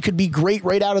he could be great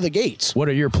right out of the gates. What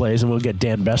are your plays? And we'll get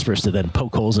Dan Vespers to then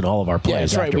poke holes in all of our plays. Yeah,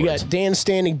 that's right. Afterwards. We got Dan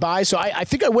standing by. So I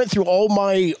think I went through all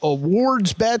my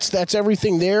awards bets. That's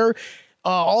everything there.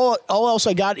 All else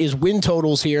I got is win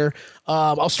totals here.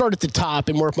 I'll start at the top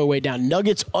and work my way down.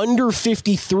 Nuggets under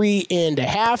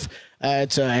 53.5.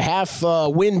 It's a half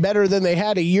win better than they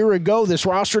had a year ago. This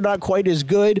roster not quite as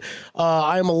good.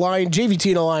 I'm aligned.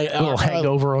 JVT aligned. A little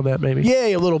hangover on that, maybe? Yeah,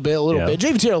 a little bit.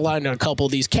 JVT aligned on a couple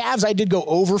of these. Cavs, I did go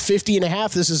over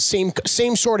 50.5. This is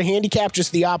same sort of handicap,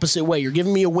 just the opposite way. You're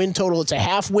giving me a win total. It's a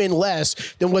half win less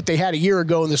than what they had a year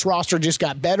ago, and this roster just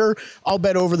got better. I'll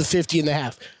bet over the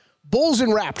 50.5. Bulls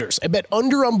and Raptors. I bet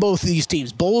under on both of these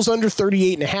teams. Bulls under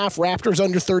 38.5, Raptors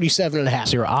under 37.5.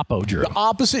 So you're oppo, Drew. The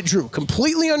opposite, Drew.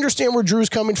 Completely understand where Drew's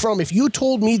coming from. If you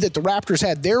told me that the Raptors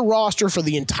had their roster for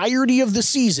the entirety of the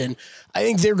season, I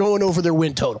think they're going over their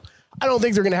win total. I don't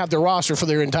think they're going to have their roster for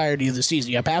their entirety of the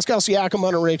season. You got Pascal Siakam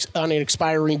on an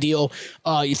expiring deal.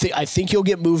 I think he'll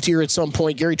get moved here at some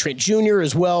point. Gary Trent Jr.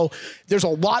 as well. There's a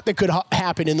lot that could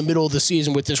happen in the middle of the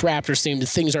season with this Raptors team.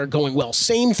 Things aren't going well.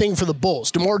 Same thing for the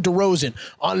Bulls. DeMar DeRozan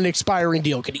on an expiring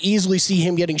deal. Could easily see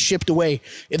him getting shipped away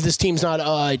if this team's not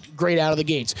great out of the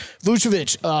gates.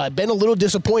 Vucevic, been a little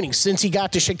disappointing since he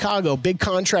got to Chicago. Big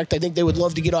contract. I think they would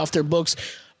love to get off their books.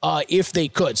 If they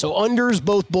could. So unders,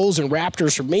 both Bulls and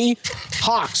Raptors for me.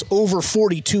 Hawks over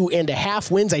 42.5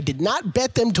 wins. I did not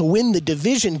bet them to win the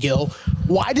division, Gil.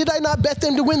 Why did I not bet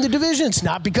them to win the division? It's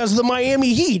not because of the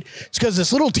Miami Heat. It's because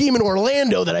this little team in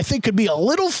Orlando that I think could be a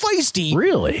little feisty.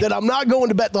 Really? That I'm not going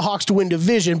to bet the Hawks to win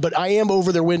division, but I am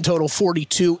over their win total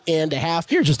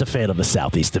 42.5. You're just a fan of the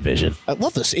Southeast Division. I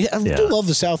love this. I do love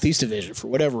the Southeast Division for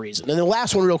whatever reason. And the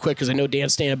last one real quick, because I know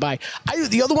Dan's standing by.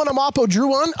 The other one I'm oppo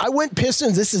Drew on, I went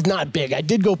Pistons. This is not big. I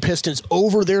did go Pistons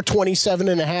over their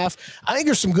 27.5. I think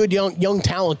there's some good young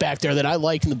talent back there that I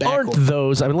like in the backcourt. Aren't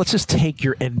those, let's just take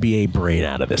your NBA brain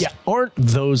out of this. Yeah. Aren't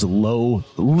those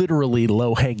literally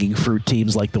low-hanging fruit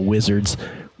teams like the Wizards?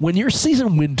 When your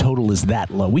season win total is that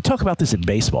low, we talk about this in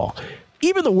baseball.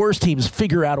 Even the worst teams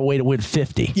figure out a way to win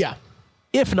 50. Yeah.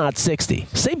 If not 60.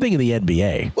 Same thing in the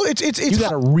NBA. Well, it's you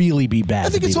got to really be bad. I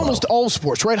think it's almost all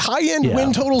sports, right? High-end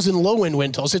win totals and low-end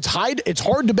win totals. It's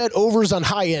hard to bet overs on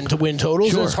high-end to win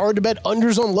totals, and it's hard to bet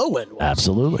unders on low-end.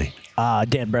 Absolutely.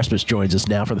 Dan Vespers joins us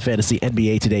now for the Fantasy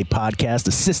NBA Today podcast,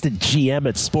 assistant GM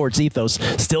at Sports Ethos,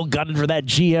 still gunning for that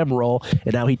GM role,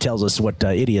 and now he tells us what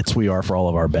idiots we are for all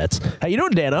of our bets. How you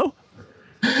doing, Dano?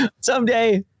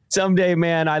 Someday,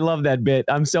 man. I love that bit.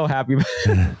 I'm so happy.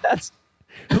 That's...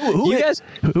 Who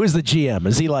is the GM?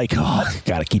 Is he like, got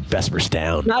to keep Vespers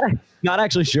down? Not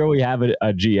actually sure we have a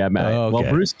GM. Okay. Well,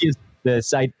 Brewski is the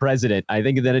site president. I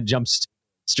think that it jumps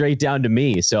straight down to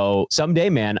me. So someday,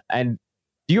 man. And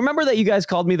do you remember that you guys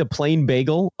called me the plain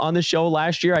bagel on the show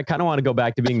last year? I kind of want to go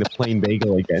back to being the plain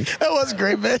bagel again. That was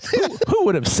great, man. Who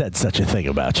would have said such a thing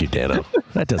about you, Dano?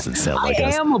 That doesn't sound like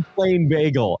us. I am a plain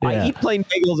bagel. Yeah. I eat plain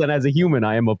bagels, and as a human,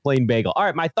 I am a plain bagel. All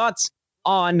right, my thoughts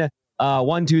on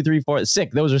 1, 2, 3, 4,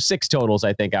 6. Those are 6 totals.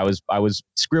 I think I was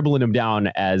scribbling them down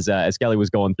as Kelly was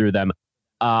going through them.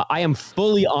 I am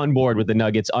fully on board with the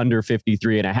Nuggets under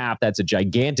 53.5. That's a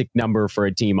gigantic number for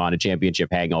a team on a championship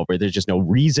hangover. There's just no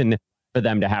reason for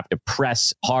them to have to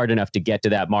press hard enough to get to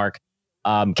that mark.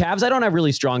 Cavs, I don't have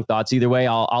really strong thoughts either way.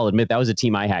 I'll admit that was a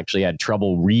team I actually had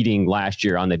trouble reading last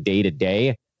year on the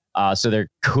day-to-day. So there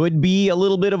could be a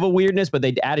little bit of a weirdness, but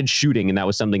they added shooting, and that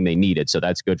was something they needed. So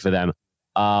that's good for them.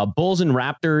 Bulls and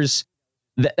Raptors,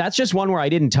 that's just one where I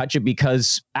didn't touch it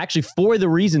because actually for the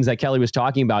reasons that Kelly was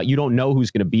talking about, you don't know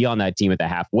who's going to be on that team at the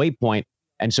halfway point.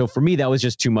 And so for me, that was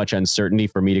just too much uncertainty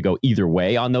for me to go either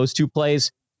way on those two plays.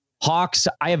 Hawks,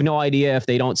 I have no idea if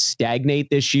they don't stagnate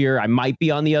this year. I might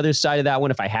be on the other side of that one.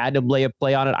 If I had to lay a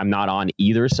play on it, I'm not on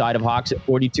either side of Hawks at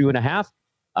 42.5.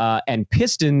 And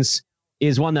Pistons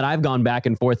is one that I've gone back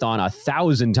and forth on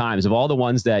 1,000 times. Of all the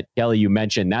ones that, Kelly, you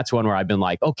mentioned, that's one where I've been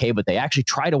like, okay, but they actually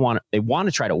want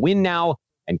to try to win now.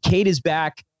 And Cade is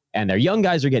back and their young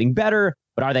guys are getting better.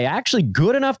 But are they actually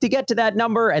good enough to get to that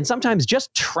number? And sometimes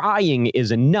just trying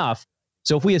is enough.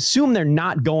 So if we assume they're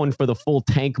not going for the full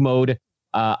tank mode,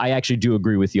 I actually do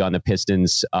agree with you on the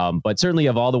Pistons. But certainly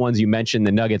of all the ones you mentioned,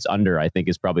 the Nuggets under, I think,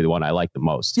 is probably the one I like the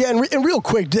most. Yeah, and real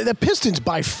quick, the Pistons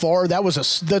by far,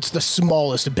 that's the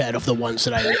smallest bet of the ones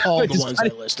that I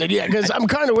listed. Yeah, because I'm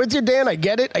kind of with you, Dan. I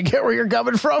get it. I get where you're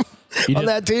coming from on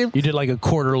that team. You did like a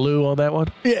quarter Lou on that one?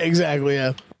 Yeah, exactly,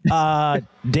 yeah.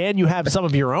 Dan, you have some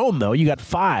of your own, though. You got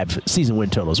 5 season win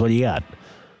totals. What do you got?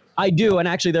 I do, and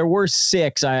actually there were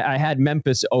 6. I had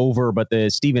Memphis over, but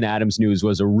the Steven Adams news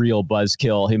was a real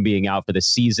buzzkill, him being out for the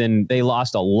season. They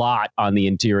lost a lot on the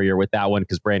interior with that one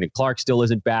because Brandon Clark still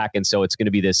isn't back, and so it's going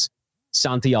to be this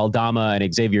Santi Aldama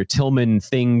and Xavier Tillman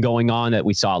thing going on that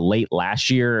we saw late last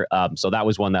year. So that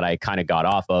was one that I kind of got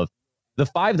off of. The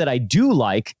 5 that I do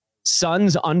like,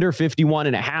 Suns under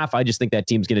 51.5. I just think that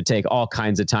team's going to take all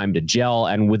kinds of time to gel,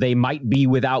 and they might be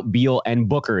without Beal and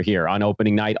Booker here on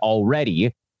opening night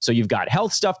already. So you've got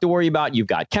health stuff to worry about. You've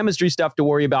got chemistry stuff to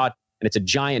worry about. And it's a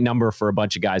giant number for a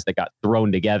bunch of guys that got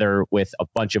thrown together with a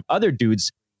bunch of other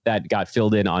dudes that got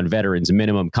filled in on veterans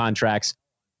minimum contracts.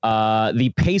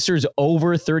 The Pacers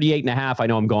over 38.5. I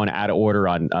know I'm going out of order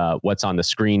on what's on the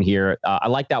screen here. I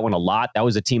like that one a lot. That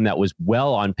was a team that was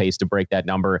well on pace to break that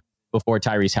number before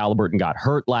Tyrese Halliburton got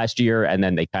hurt last year. And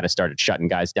then they kind of started shutting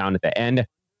guys down at the end.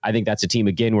 I think that's a team,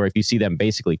 again, where if you see them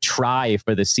basically try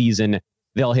for the season,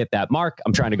 they'll hit that mark.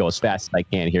 I'm trying to go as fast as I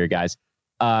can here, guys.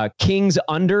 Kings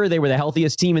under, they were the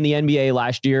healthiest team in the NBA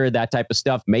last year, that type of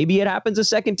stuff. Maybe it happens a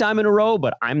second time in a row,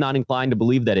 but I'm not inclined to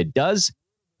believe that it does.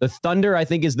 The Thunder, I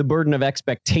think, is the burden of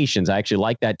expectations. I actually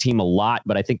like that team a lot,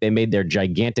 but I think they made their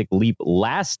gigantic leap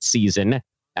last season.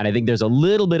 And I think there's a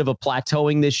little bit of a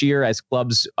plateauing this year as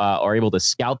clubs are able to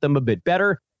scout them a bit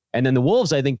better. And then the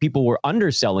Wolves, I think people were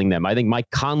underselling them. I think Mike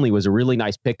Conley was a really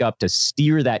nice pickup to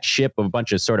steer that ship of a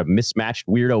bunch of sort of mismatched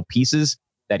weirdo pieces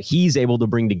that he's able to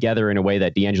bring together in a way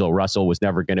that D'Angelo Russell was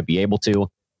never going to be able to.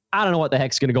 I don't know what the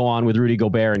heck's going to go on with Rudy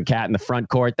Gobert and Cat in the front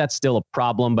court. That's still a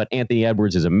problem, but Anthony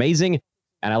Edwards is amazing.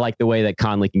 And I like the way that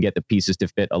Conley can get the pieces to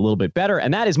fit a little bit better.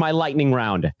 And that is my lightning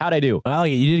round. How'd I do? Well,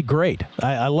 you did great.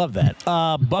 I love that.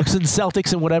 Bucks and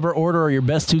Celtics in whatever order are your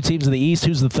best 2 teams in the East.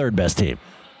 Who's the 3rd best team?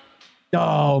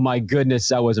 Oh, my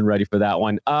goodness. I wasn't ready for that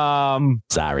one.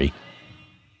 Sorry.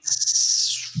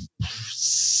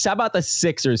 How about the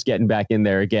Sixers getting back in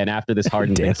there again after this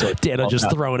Harden thing? Daniel just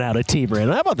throwing out a team right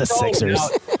now. How about the Sixers?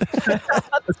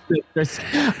 The Sixers.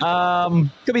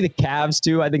 Could be the Cavs,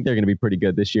 too. I think they're going to be pretty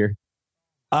good this year.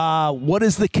 What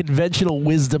is the conventional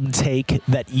wisdom take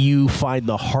that you find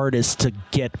the hardest to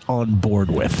get on board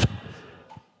with?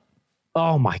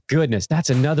 Oh, my goodness. That's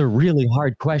another really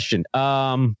hard question.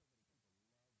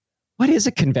 What is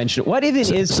a conventional? What if it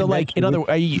is? So, like,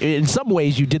 in some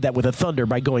ways, you did that with the Thunder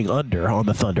by going under on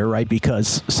the Thunder, right?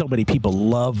 Because so many people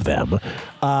love them.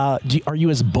 Are you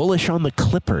as bullish on the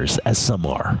Clippers as some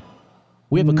are?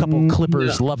 We have a couple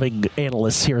Clippers-loving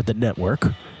analysts here at the network.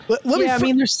 Let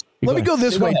me go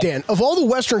this way, Dan. Of all the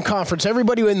Western Conference,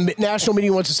 everybody in the national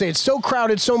media wants to say it's so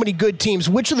crowded, so many good teams.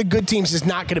 Which of the good teams is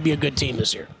not going to be a good team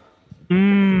this year?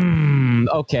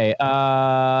 Okay.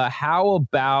 How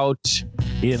about...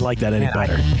 You didn't like that any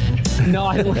better. No,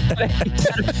 I didn't like that any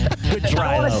better. Good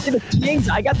try, I want to say the Kings.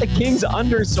 I got the Kings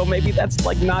under, so maybe that's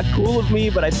like not cool of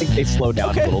me, but I think they slowed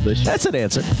down a little this year. That's an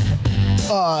answer.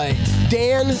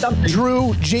 Dan,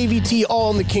 Drew, JVT, all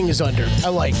on the Kings under. I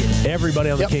like it.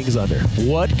 Everybody on the Kings under.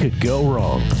 What could go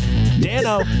wrong?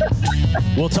 Dano,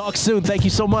 we'll talk soon. Thank you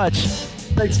so much.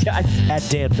 Thanks, guys. At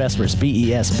Dan Besbris,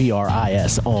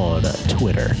 BESBRIS on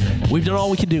Twitter. We've done all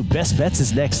we can do. Best Bets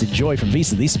is next. Enjoy from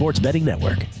VSiN, the Sports Betting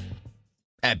Network.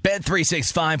 At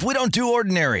Bet365, we don't do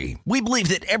ordinary. We believe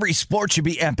that every sport should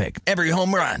be epic. Every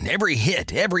home run, every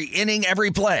hit, every inning,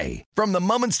 every play. From the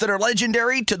moments that are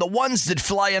legendary to the ones that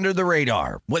fly under the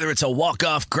radar. Whether it's a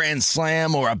walk-off grand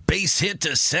slam or a base hit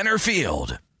to center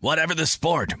field. Whatever the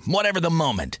sport, whatever the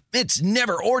moment. It's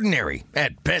never ordinary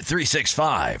at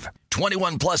Bet365.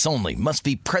 21 plus only. Must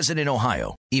be present in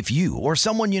Ohio. If you or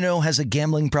someone you know has a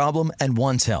gambling problem and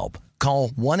wants help, call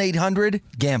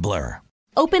 1-800-GAMBLER.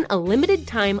 Open a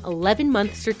limited-time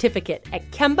 11-month certificate at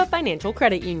Kemba Financial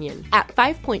Credit Union. At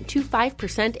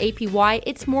 5.25% APY,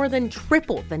 it's more than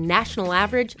triple the national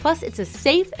average, plus it's a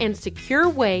safe and secure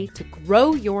way to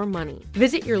grow your money.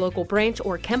 Visit your local branch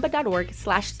or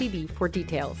kemba.org/CD for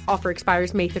details. Offer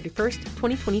expires May 31st,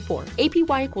 2024.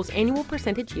 APY equals annual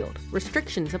percentage yield.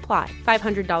 Restrictions apply.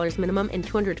 $500 minimum and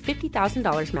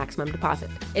 $250,000 maximum deposit.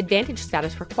 Advantage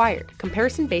status required.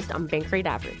 Comparison based on bank rate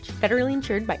average. Federally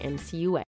insured by NCUA.